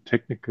for the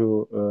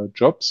technical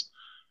jobs.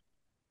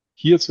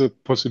 Here's a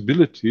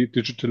possibility.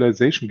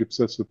 Digitalization gives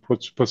us a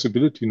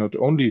possibility not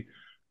only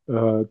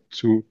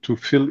to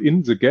fill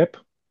in the gap,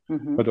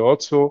 but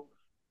also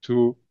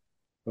to,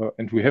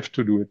 and we have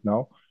to do it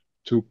now,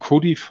 to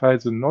codify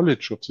the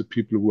knowledge of the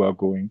people who are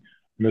going.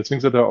 And I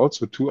think that are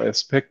also two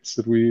aspects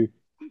that we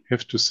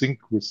have to think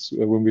with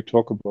when we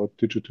talk about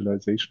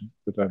digitalization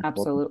that are important.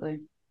 Absolutely.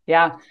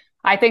 Yeah,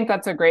 I think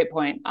that's a great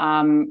point.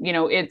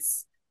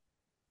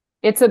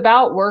 It's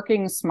about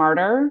working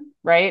smarter,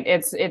 right?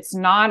 It's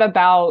not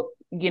about,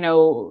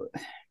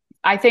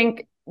 I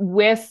think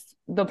with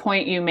the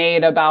point you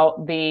made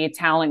about the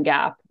talent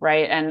gap,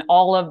 right? And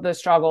all of the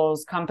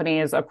struggles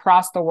companies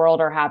across the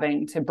world are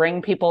having to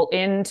bring people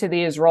into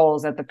these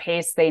roles at the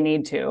pace they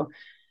need to,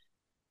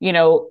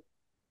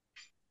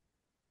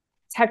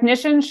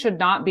 technicians should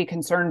not be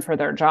concerned for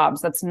their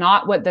jobs. That's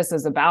not what this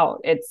is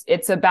about.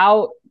 It's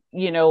about,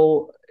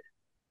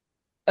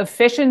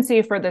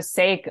 efficiency for the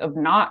sake of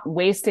not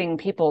wasting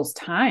people's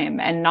time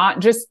and not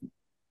just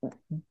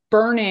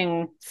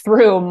burning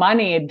through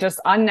money just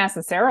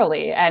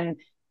unnecessarily and,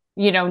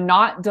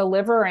 not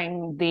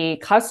delivering the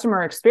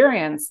customer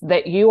experience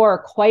that you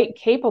are quite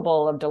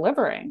capable of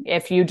delivering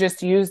if you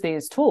just use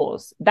these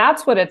tools.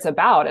 That's what it's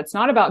about. It's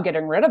not about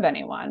getting rid of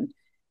anyone.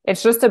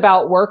 It's just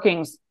about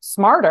working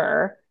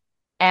smarter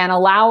and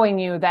allowing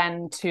you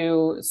then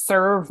to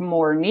serve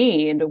more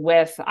need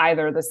with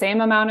either the same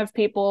amount of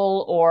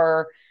people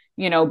or,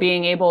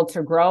 being able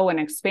to grow and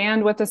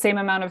expand with the same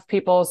amount of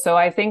people. So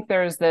I think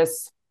there's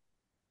this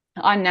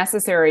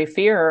unnecessary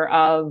fear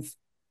of,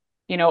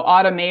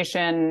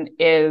 automation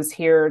is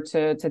here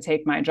to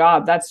take my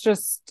job. That's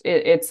just,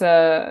 it's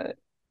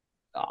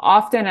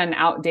often an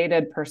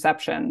outdated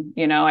perception.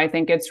 I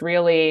think it's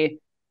really,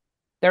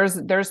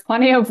 there's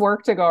plenty of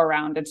work to go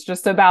around. It's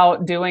just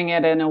about doing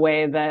it in a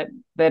way that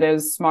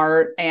is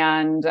smart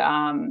and,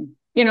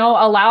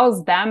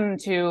 allows them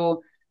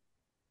to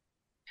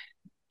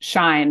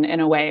shine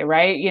in a way,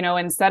 right?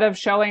 Instead of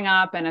showing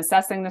up and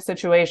assessing the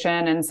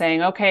situation and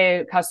saying,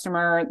 okay,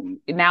 customer,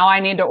 now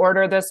I need to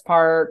order this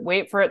part,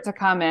 wait for it to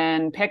come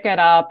in, pick it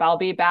up, I'll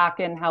be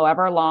back in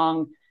however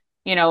long,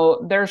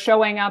 they're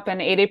showing up and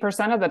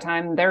 80% of the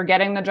time they're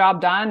getting the job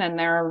done and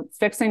they're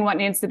fixing what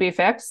needs to be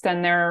fixed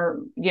and they're,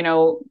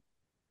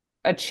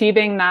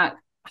 achieving that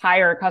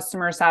higher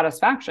customer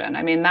satisfaction.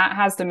 I mean, that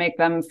has to make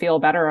them feel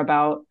better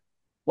about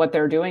what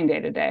they're doing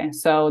day to day.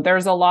 So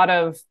there's a lot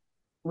of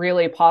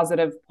really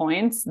positive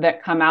points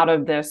that come out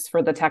of this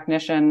for the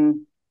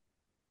technician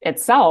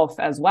itself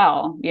as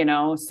well,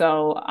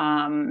 So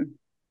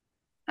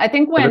I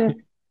think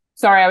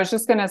sorry, I was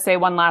just going to say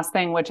one last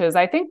thing, which is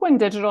I think when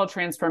digital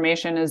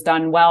transformation is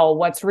done well,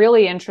 what's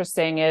really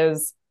interesting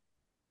is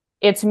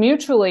it's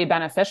mutually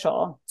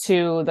beneficial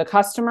to the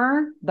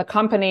customer, the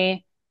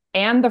company,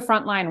 and the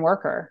frontline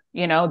worker.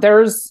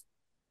 There's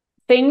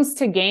things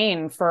to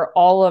gain for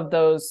all of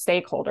those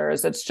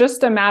stakeholders. It's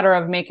just a matter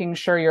of making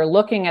sure you're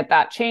looking at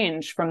that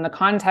change from the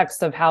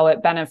context of how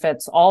it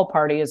benefits all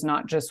parties,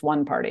 not just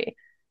one party.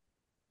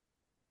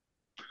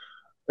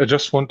 I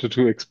just wanted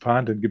to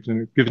expand and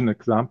give an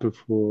example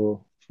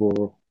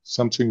for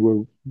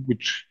something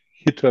which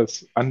hit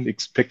us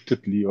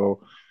unexpectedly, or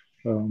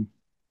um,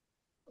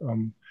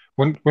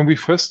 when we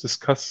first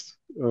discussed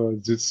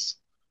this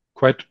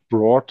quite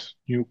broad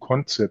new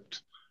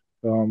concept,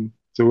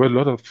 there were a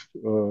lot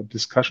of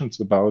discussions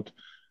about,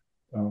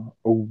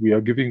 oh, we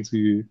are giving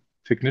the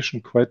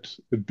technician quite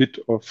a bit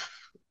of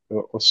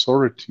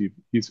authority.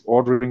 He's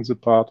ordering the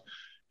part,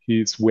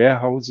 he's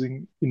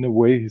warehousing in a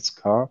way his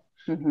car,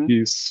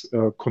 he's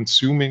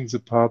consuming the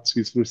parts,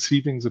 he's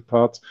receiving the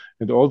parts,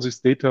 and all these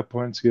data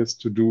points he has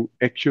to do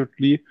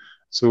accurately.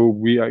 So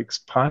we are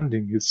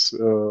expanding his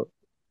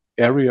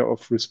area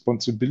of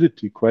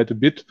responsibility quite a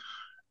bit.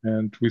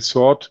 And we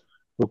thought,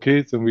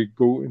 okay, then we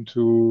go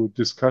into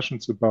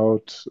discussions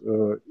about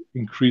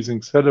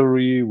increasing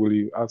salary. Will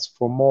he ask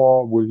for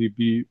more? Will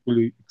he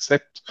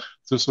accept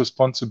this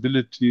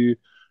responsibility?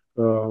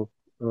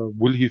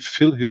 Will he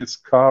fill his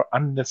car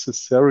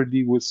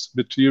unnecessarily with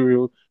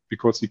material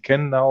because he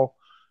can now?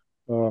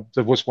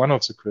 That was one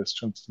of the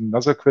questions.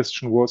 Another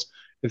question was,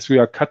 as we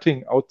are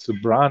cutting out the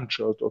branch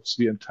out of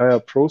the entire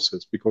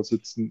process, because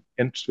it's an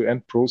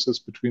end-to-end process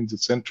between the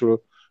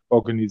central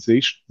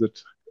organization that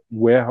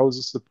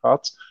warehouses the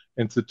parts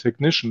and the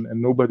technician,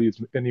 and nobody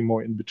is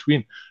anymore in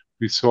between.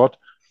 We thought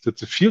that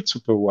the field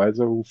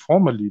supervisor who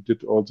formerly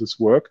did all this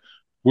work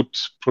would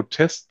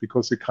protest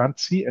because they can't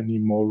see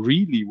anymore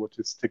really what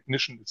his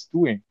technician is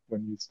doing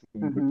when he's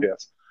doing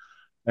repairs.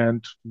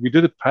 And we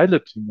did a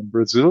piloting in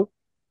Brazil.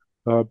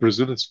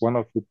 Brazil is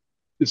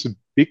a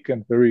big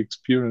and very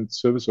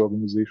experienced service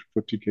organization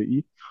for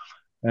TKE,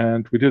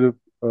 and we did a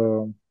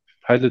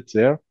pilot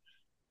there.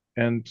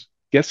 And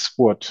guess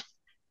what?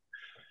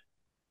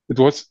 It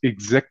was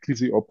exactly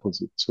the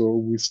opposite. So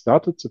we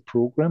started the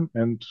program,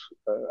 and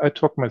I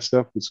talked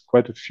myself with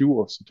quite a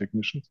few of the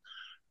technicians,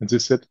 and they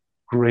said,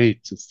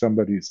 "Great that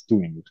somebody is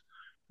doing it.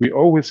 We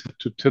always had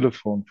to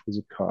telephone for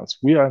the cars.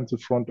 We are in the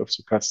front of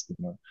the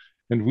customer,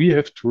 and we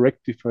have to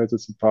rectify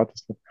that the part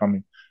is not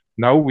coming.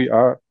 Now we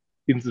are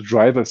in the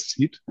driver's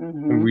seat,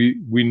 and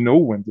we know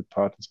when the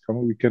part is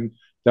coming. We can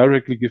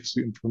directly give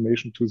the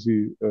information to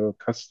the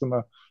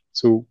customer,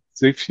 so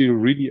they feel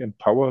really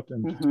empowered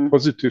and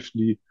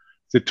positively.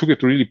 They took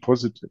it really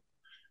positive.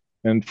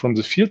 And from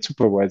the field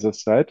supervisor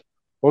side,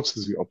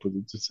 also the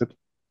opposite. They said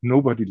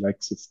nobody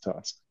likes this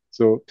task,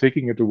 so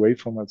taking it away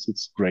from us,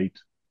 it's great.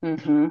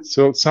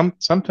 So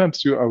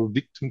sometimes you are a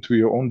victim to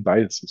your own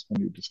biases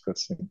when you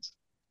discuss things.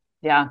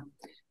 Yeah,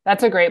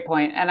 that's a great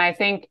point. And I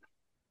think,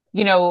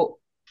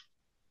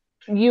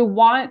 you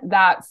want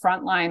that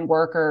frontline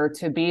worker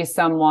to be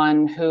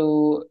someone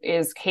who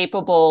is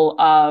capable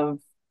of,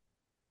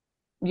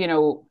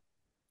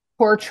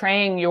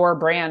 portraying your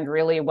brand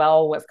really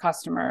well with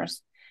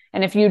customers.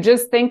 And if you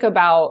just think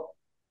about,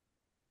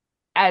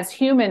 as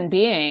human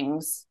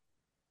beings,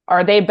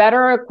 are they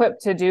better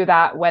equipped to do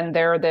that when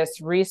they're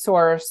this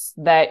resource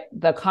that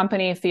the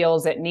company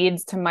feels it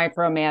needs to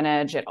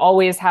micromanage? It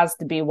always has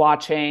to be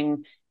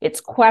watching.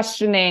 It's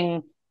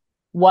questioning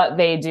what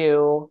they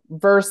do,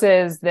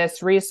 versus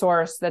this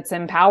resource that's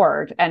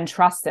empowered and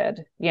trusted.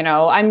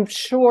 I'm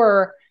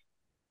sure,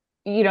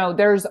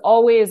 there's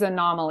always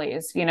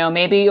anomalies.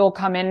 Maybe you'll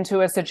come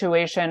into a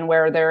situation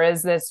where there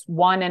is this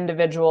one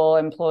individual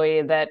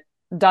employee that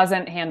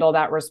doesn't handle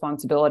that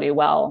responsibility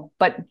well.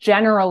 But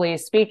generally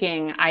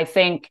speaking, I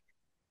think,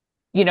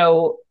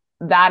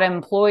 that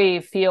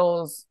employee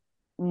feels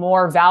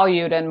more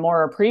valued and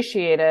more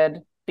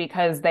appreciated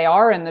because they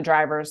are in the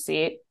driver's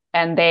seat,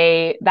 and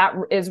that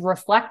is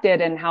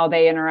reflected in how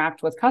they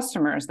interact with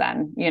customers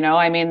then.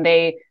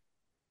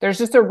 There's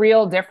just a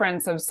real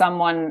difference of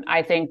someone,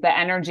 I think, the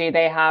energy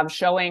they have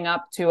showing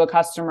up to a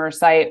customer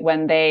site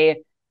when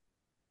they,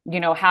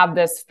 have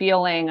this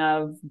feeling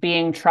of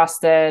being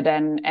trusted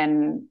and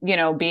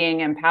being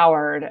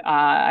empowered.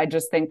 I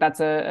just think that's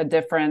a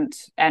different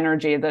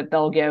energy that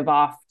they'll give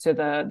off to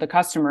the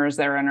customers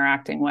they're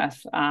interacting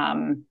with.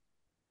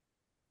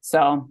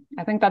 So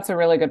I think that's a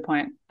really good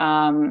point.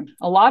 A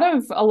lot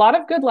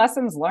of good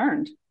lessons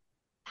learned.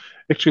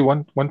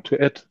 Actually, want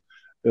to add,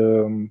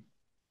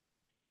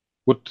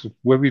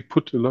 where we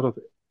put a lot of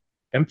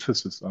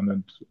emphasis on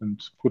it and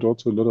put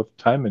also a lot of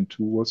time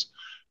into was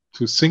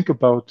to think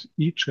about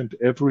each and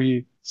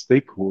every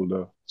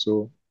stakeholder.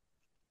 So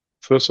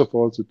first of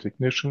all, the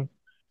technician,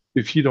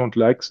 if he don't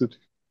likes it,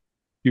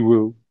 he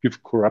will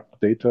give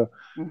corrupt data.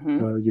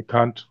 You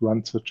can't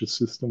run such a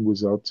system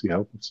without the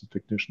help of the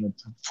technician and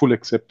full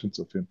acceptance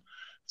of him.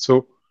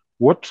 So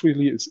what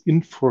really is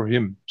in for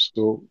him?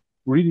 So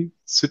really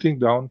sitting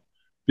down,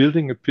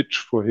 building a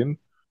pitch for him,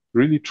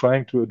 really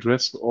trying to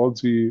address all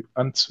the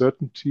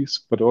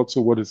uncertainties, but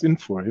also what is in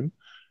for him,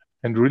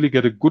 and really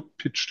get a good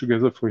pitch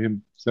together for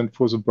him, then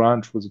for the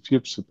branch, for the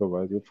field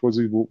supervisor, for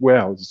the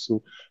warehouses.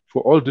 So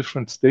for all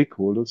different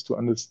stakeholders to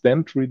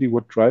understand really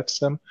what drives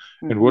them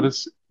and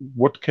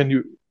what can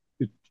you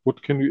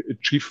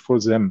achieve for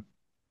them.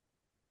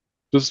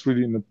 This is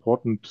really an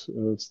important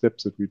step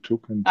that we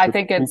took, and I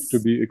think it's to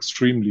be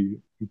extremely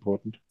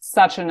important.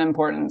 Such an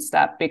important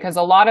step, because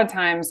a lot of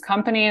times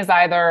companies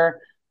either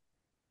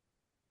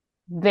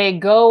they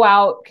go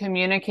out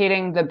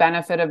communicating the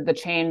benefit of the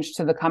change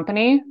to the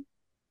company,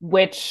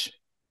 which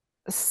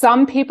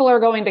some people are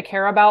going to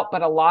care about,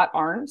 but a lot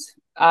aren't.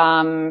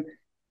 And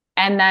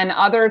then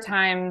other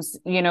times,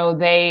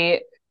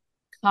 they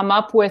come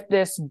up with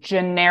this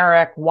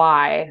generic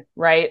why,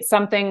 right?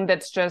 Something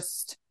that's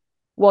just,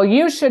 well,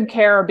 you should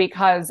care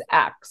because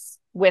X,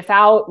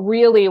 without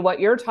really what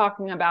you're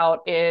talking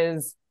about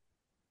is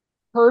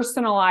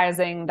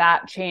personalizing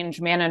that change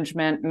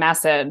management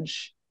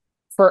message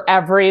for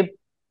every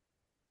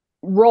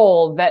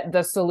role that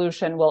the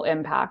solution will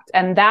impact.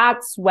 And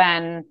that's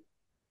when,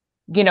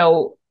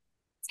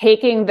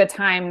 taking the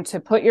time to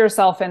put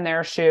yourself in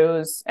their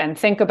shoes and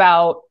think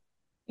about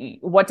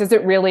what does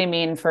it really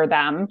mean for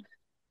them,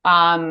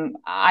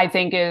 I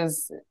think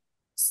is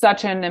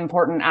such an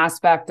important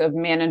aspect of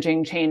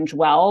managing change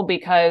well,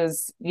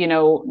 because,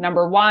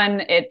 number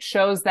one, it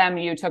shows them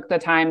you took the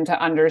time to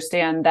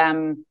understand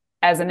them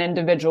as an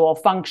individual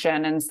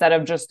function instead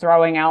of just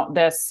throwing out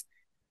this,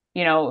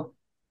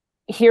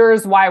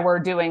 here's why we're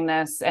doing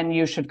this and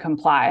you should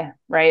comply,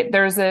 right?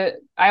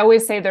 I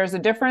always say there's a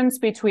difference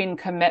between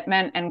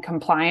commitment and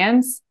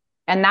compliance.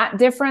 And that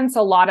difference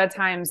a lot of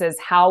times is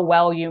how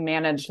well you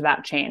manage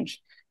that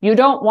change. You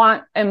don't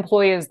want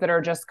employees that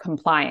are just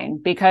complying,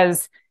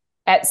 because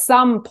at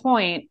some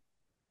point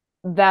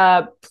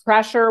the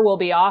pressure will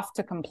be off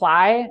to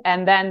comply,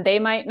 and then they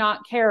might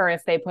not care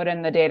if they put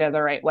in the data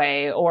the right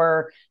way,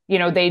 or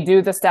they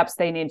do the steps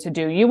they need to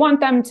do. You want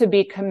them to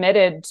be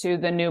committed to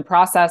the new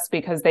process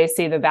because they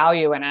see the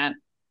value in it.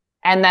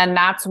 And then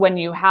that's when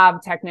you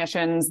have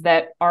technicians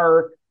that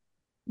are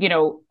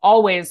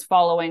always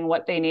following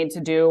what they need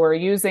to do, or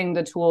using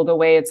the tool the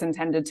way it's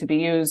intended to be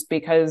used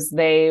because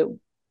they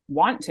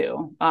want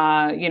to.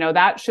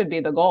 That should be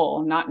the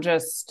goal, not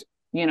just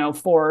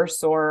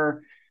force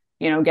or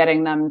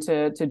getting them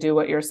to do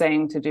what you're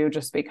saying to do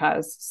just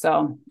because.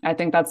 So I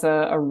think that's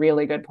a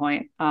really good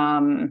point.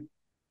 And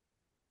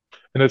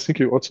I think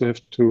you also have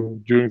to,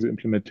 during the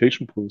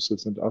implementation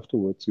process and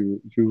afterwards,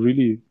 you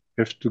really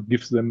have to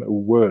give them a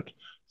word.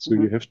 So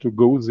you have to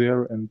go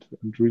there and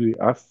really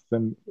ask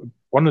them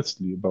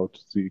honestly about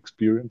the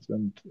experience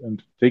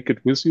and take it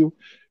with you.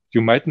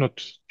 You might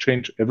not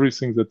change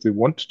everything that they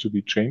want to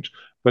be changed,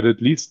 but at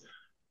least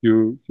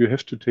you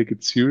have to take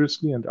it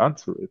seriously and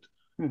answer it.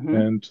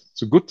 And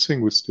the good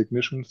thing with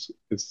technicians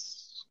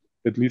is,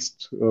 at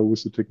least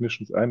with the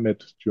technicians I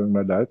met during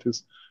my life,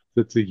 is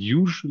that they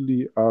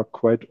usually are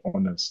quite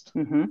honest.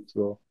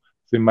 So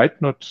they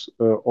might not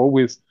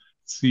always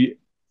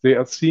they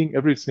are seeing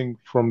everything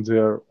from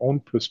their own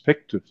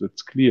perspective,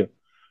 that's clear.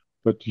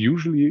 But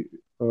usually,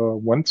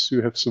 once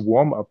you have the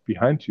warm up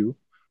behind you,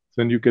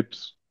 then you get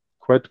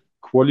quite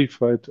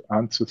qualified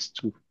answers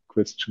to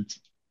questions.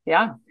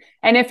 Yeah.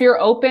 And if you're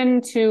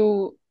open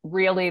to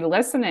really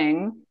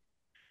listening,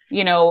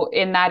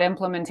 in that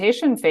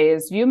implementation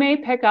phase, you may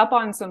pick up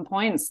on some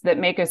points that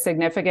make a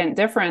significant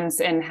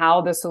difference in how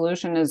the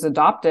solution is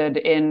adopted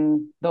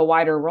in the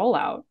wider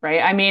rollout,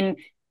 right? I mean,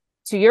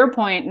 to your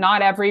point,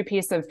 not every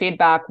piece of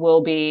feedback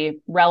will be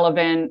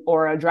relevant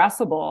or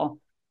addressable,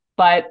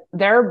 but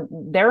there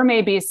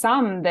may be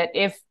some that,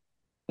 if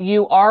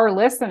you are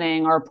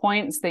listening, are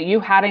points that you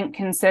hadn't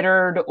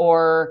considered,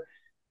 or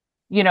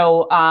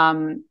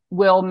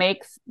will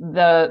make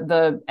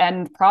the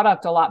end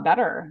product a lot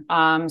better.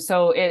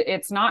 So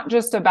it's not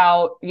just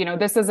about,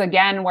 this is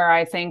again where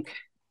I think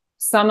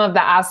some of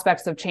the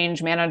aspects of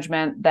change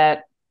management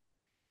that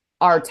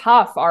are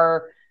tough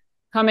are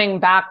coming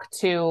back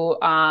to,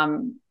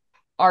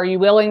 are you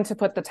willing to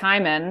put the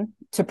time in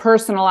to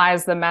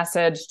personalize the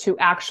message, to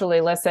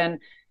actually listen?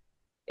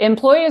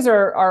 Employees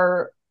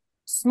are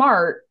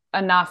smart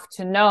enough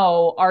to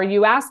know, are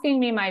you asking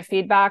me my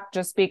feedback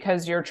just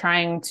because you're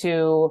trying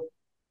to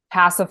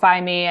pacify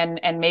me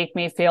and make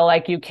me feel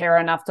like you care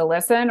enough to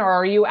listen? Or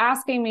are you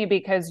asking me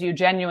because you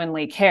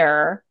genuinely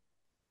care?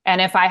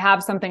 And if I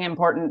have something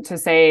important to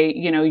say,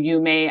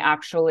 you may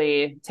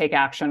actually take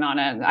action on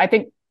it. I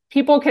think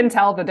people can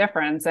tell the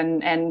difference.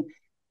 And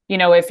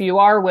if you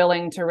are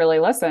willing to really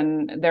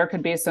listen, there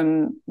could be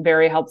some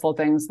very helpful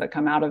things that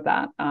come out of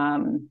that.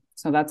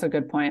 So that's a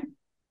good point.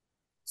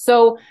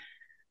 So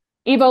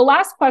Ivo,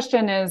 last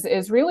question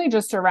is really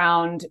just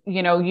around,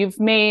 you've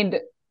made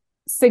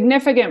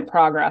significant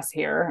progress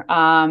here.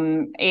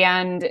 But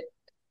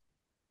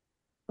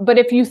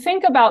if you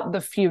think about the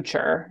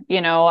future,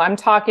 I'm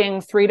talking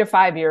 3 to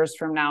 5 years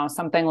from now,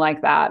 something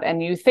like that,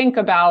 and you think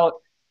about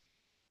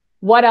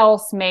what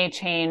else may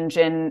change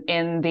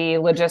in the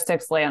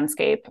logistics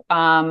landscape,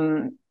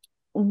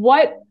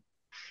 what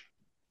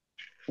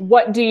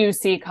do you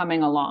see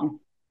coming along?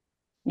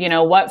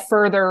 What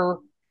further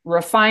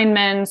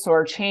refinements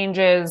or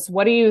changes,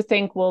 what do you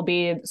think will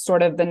be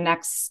sort of the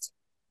next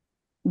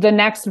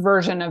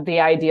version of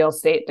the ideal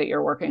state that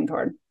you're working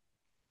toward?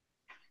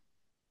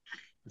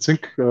 I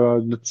think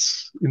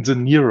let's, in the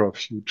nearer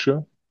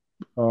future,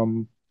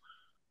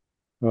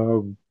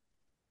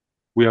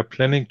 we are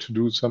planning to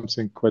do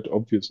something quite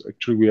obvious.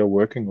 Actually, we are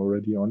working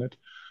already on it.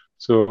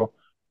 So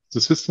the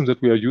system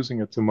that we are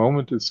using at the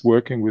moment is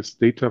working with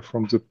data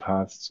from the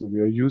past. So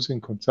we are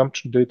using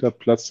consumption data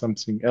plus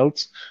something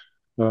else,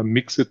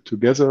 mix it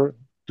together,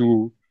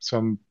 do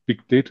some big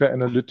data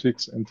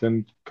analytics and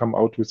then come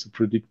out with a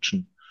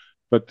prediction.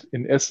 But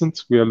in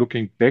essence, we are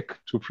looking back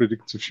to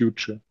predict the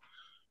future.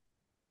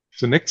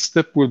 The next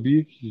step will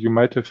be, you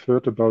might have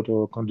heard about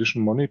our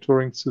condition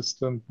monitoring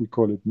system. We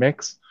call it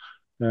MAX.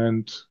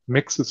 And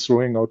MAX is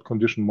throwing out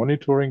condition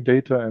monitoring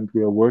data, and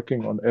we are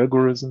working on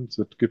algorithms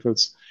that give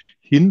us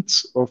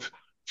hints of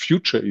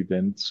future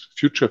events,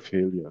 future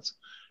failures.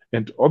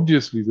 And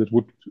obviously, that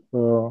would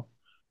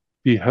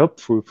be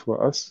helpful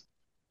for us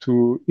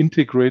to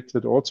integrate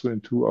that also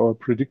into our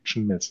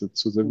prediction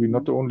methods so that we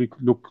not only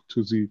look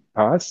to the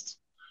past,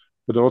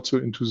 but also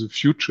into the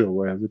future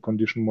where the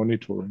condition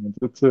monitoring. And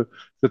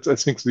that's I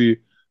think the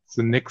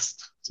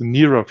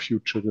nearer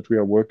future that we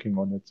are working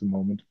on at the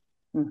moment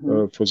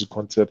for the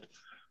concept.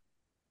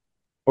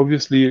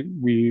 Obviously,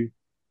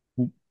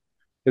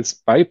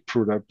 as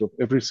byproduct of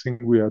everything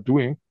we are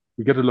doing,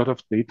 we get a lot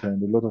of data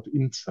and a lot of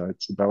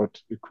insights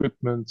about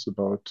equipment,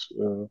 about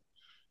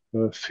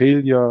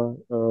failure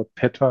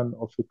pattern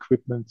of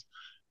equipment.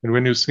 And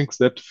when you think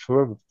that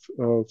further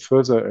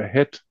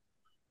ahead,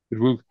 it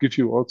will give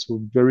you also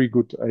very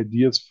good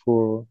ideas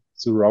for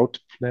the route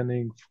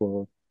planning,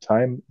 for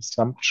time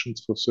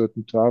assumptions for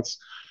certain tasks.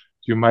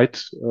 You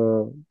might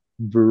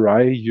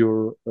vary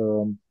your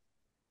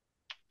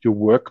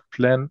work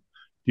plan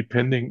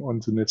depending on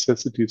the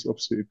necessities of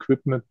the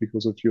equipment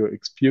because of your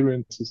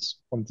experiences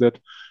on that.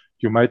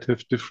 You might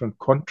have different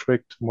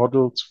contract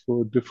models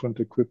for different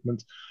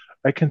equipment.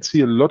 I can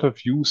see a lot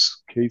of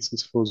use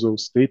cases for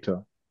those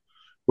data.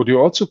 What you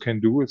also can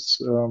do is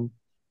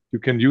you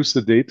can use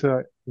the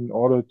data in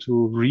order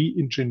to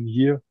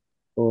re-engineer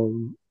or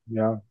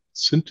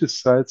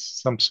synthesize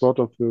some sort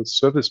of a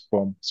service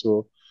bomb.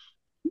 So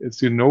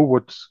as you know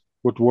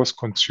what was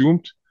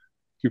consumed,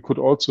 you could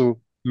also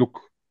look,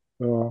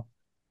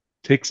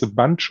 takes a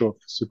bunch of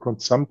the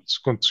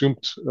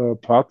consumed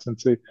parts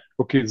and say,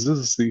 okay, this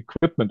is the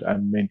equipment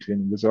I'm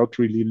maintaining without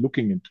really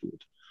looking into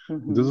it.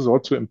 This is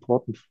also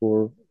important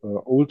for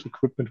old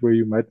equipment where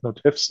you might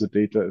not have the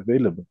data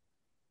available.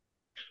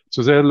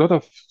 So there are a lot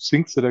of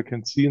things that I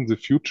can see in the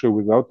future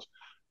without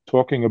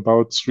talking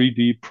about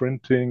 3D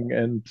printing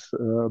and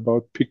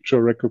about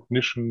picture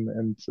recognition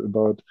and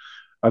about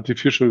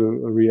artificial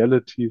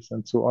realities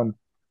and so on.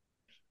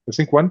 I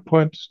think one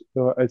point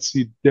I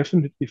see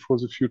definitely for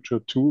the future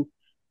too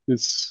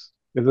is,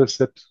 as I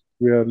said,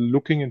 we are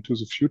looking into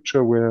the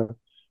future where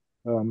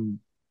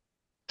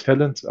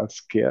talents are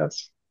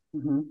scarce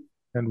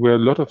and where a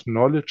lot of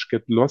knowledge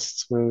get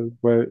lost,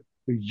 where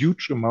a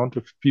huge amount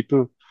of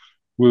people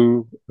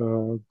will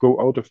go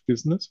out of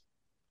business.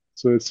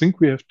 So I think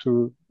we have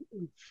to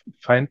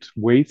find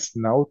ways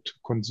now to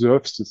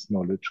conserve this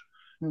knowledge.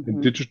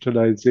 And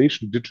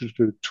digitalization,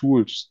 digital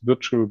tools,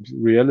 virtual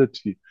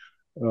reality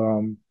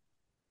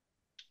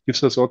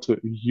gives us also a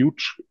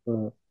huge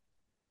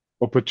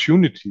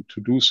opportunity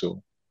to do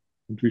so.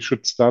 And we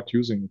should start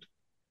using it.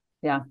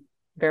 Yeah,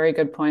 very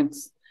good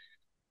points.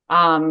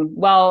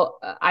 Well,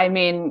 I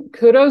mean,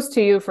 kudos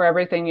to you for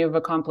everything you've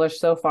accomplished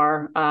so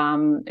far.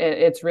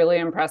 It's really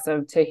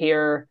impressive to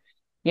hear,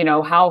 you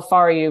know, how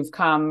far you've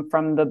come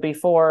from the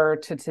before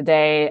to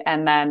today.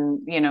 And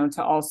then, you know,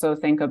 to also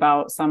think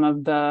about some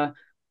of the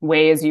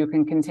ways you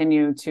can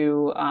continue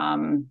to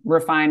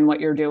refine what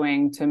you're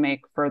doing to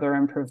make further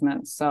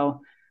improvements.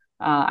 So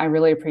I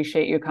really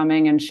appreciate you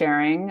coming and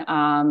sharing.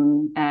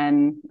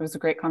 And it was a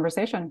great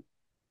conversation.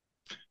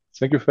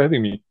 Thank you for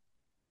having me.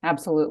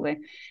 Absolutely.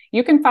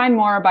 You can find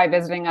more by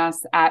visiting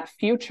us at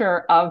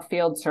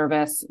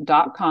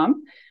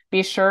futureoffieldservice.com.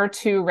 Be sure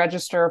to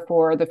register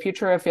for the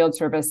Future of Field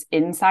Service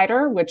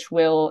Insider, which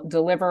will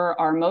deliver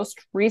our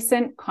most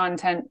recent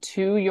content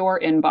to your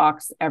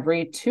inbox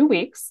every 2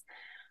 weeks.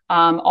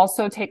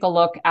 Also take a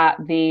look at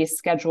the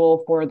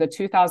schedule for the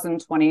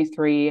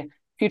 2023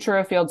 Future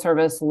of Field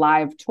Service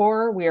live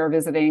tour. We are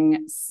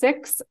visiting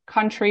 6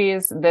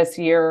 countries this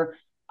year.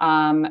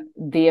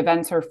 The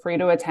events are free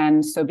to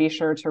attend, so be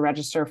sure to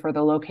register for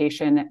the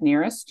location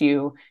nearest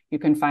you. You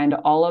can find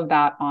all of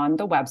that on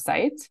the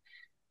website.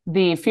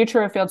 The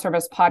Future of Field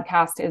Service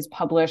podcast is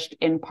published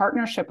in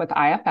partnership with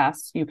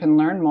IFS. You can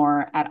learn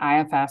more at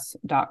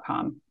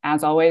ifs.com.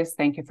 As always,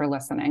 thank you for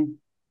listening.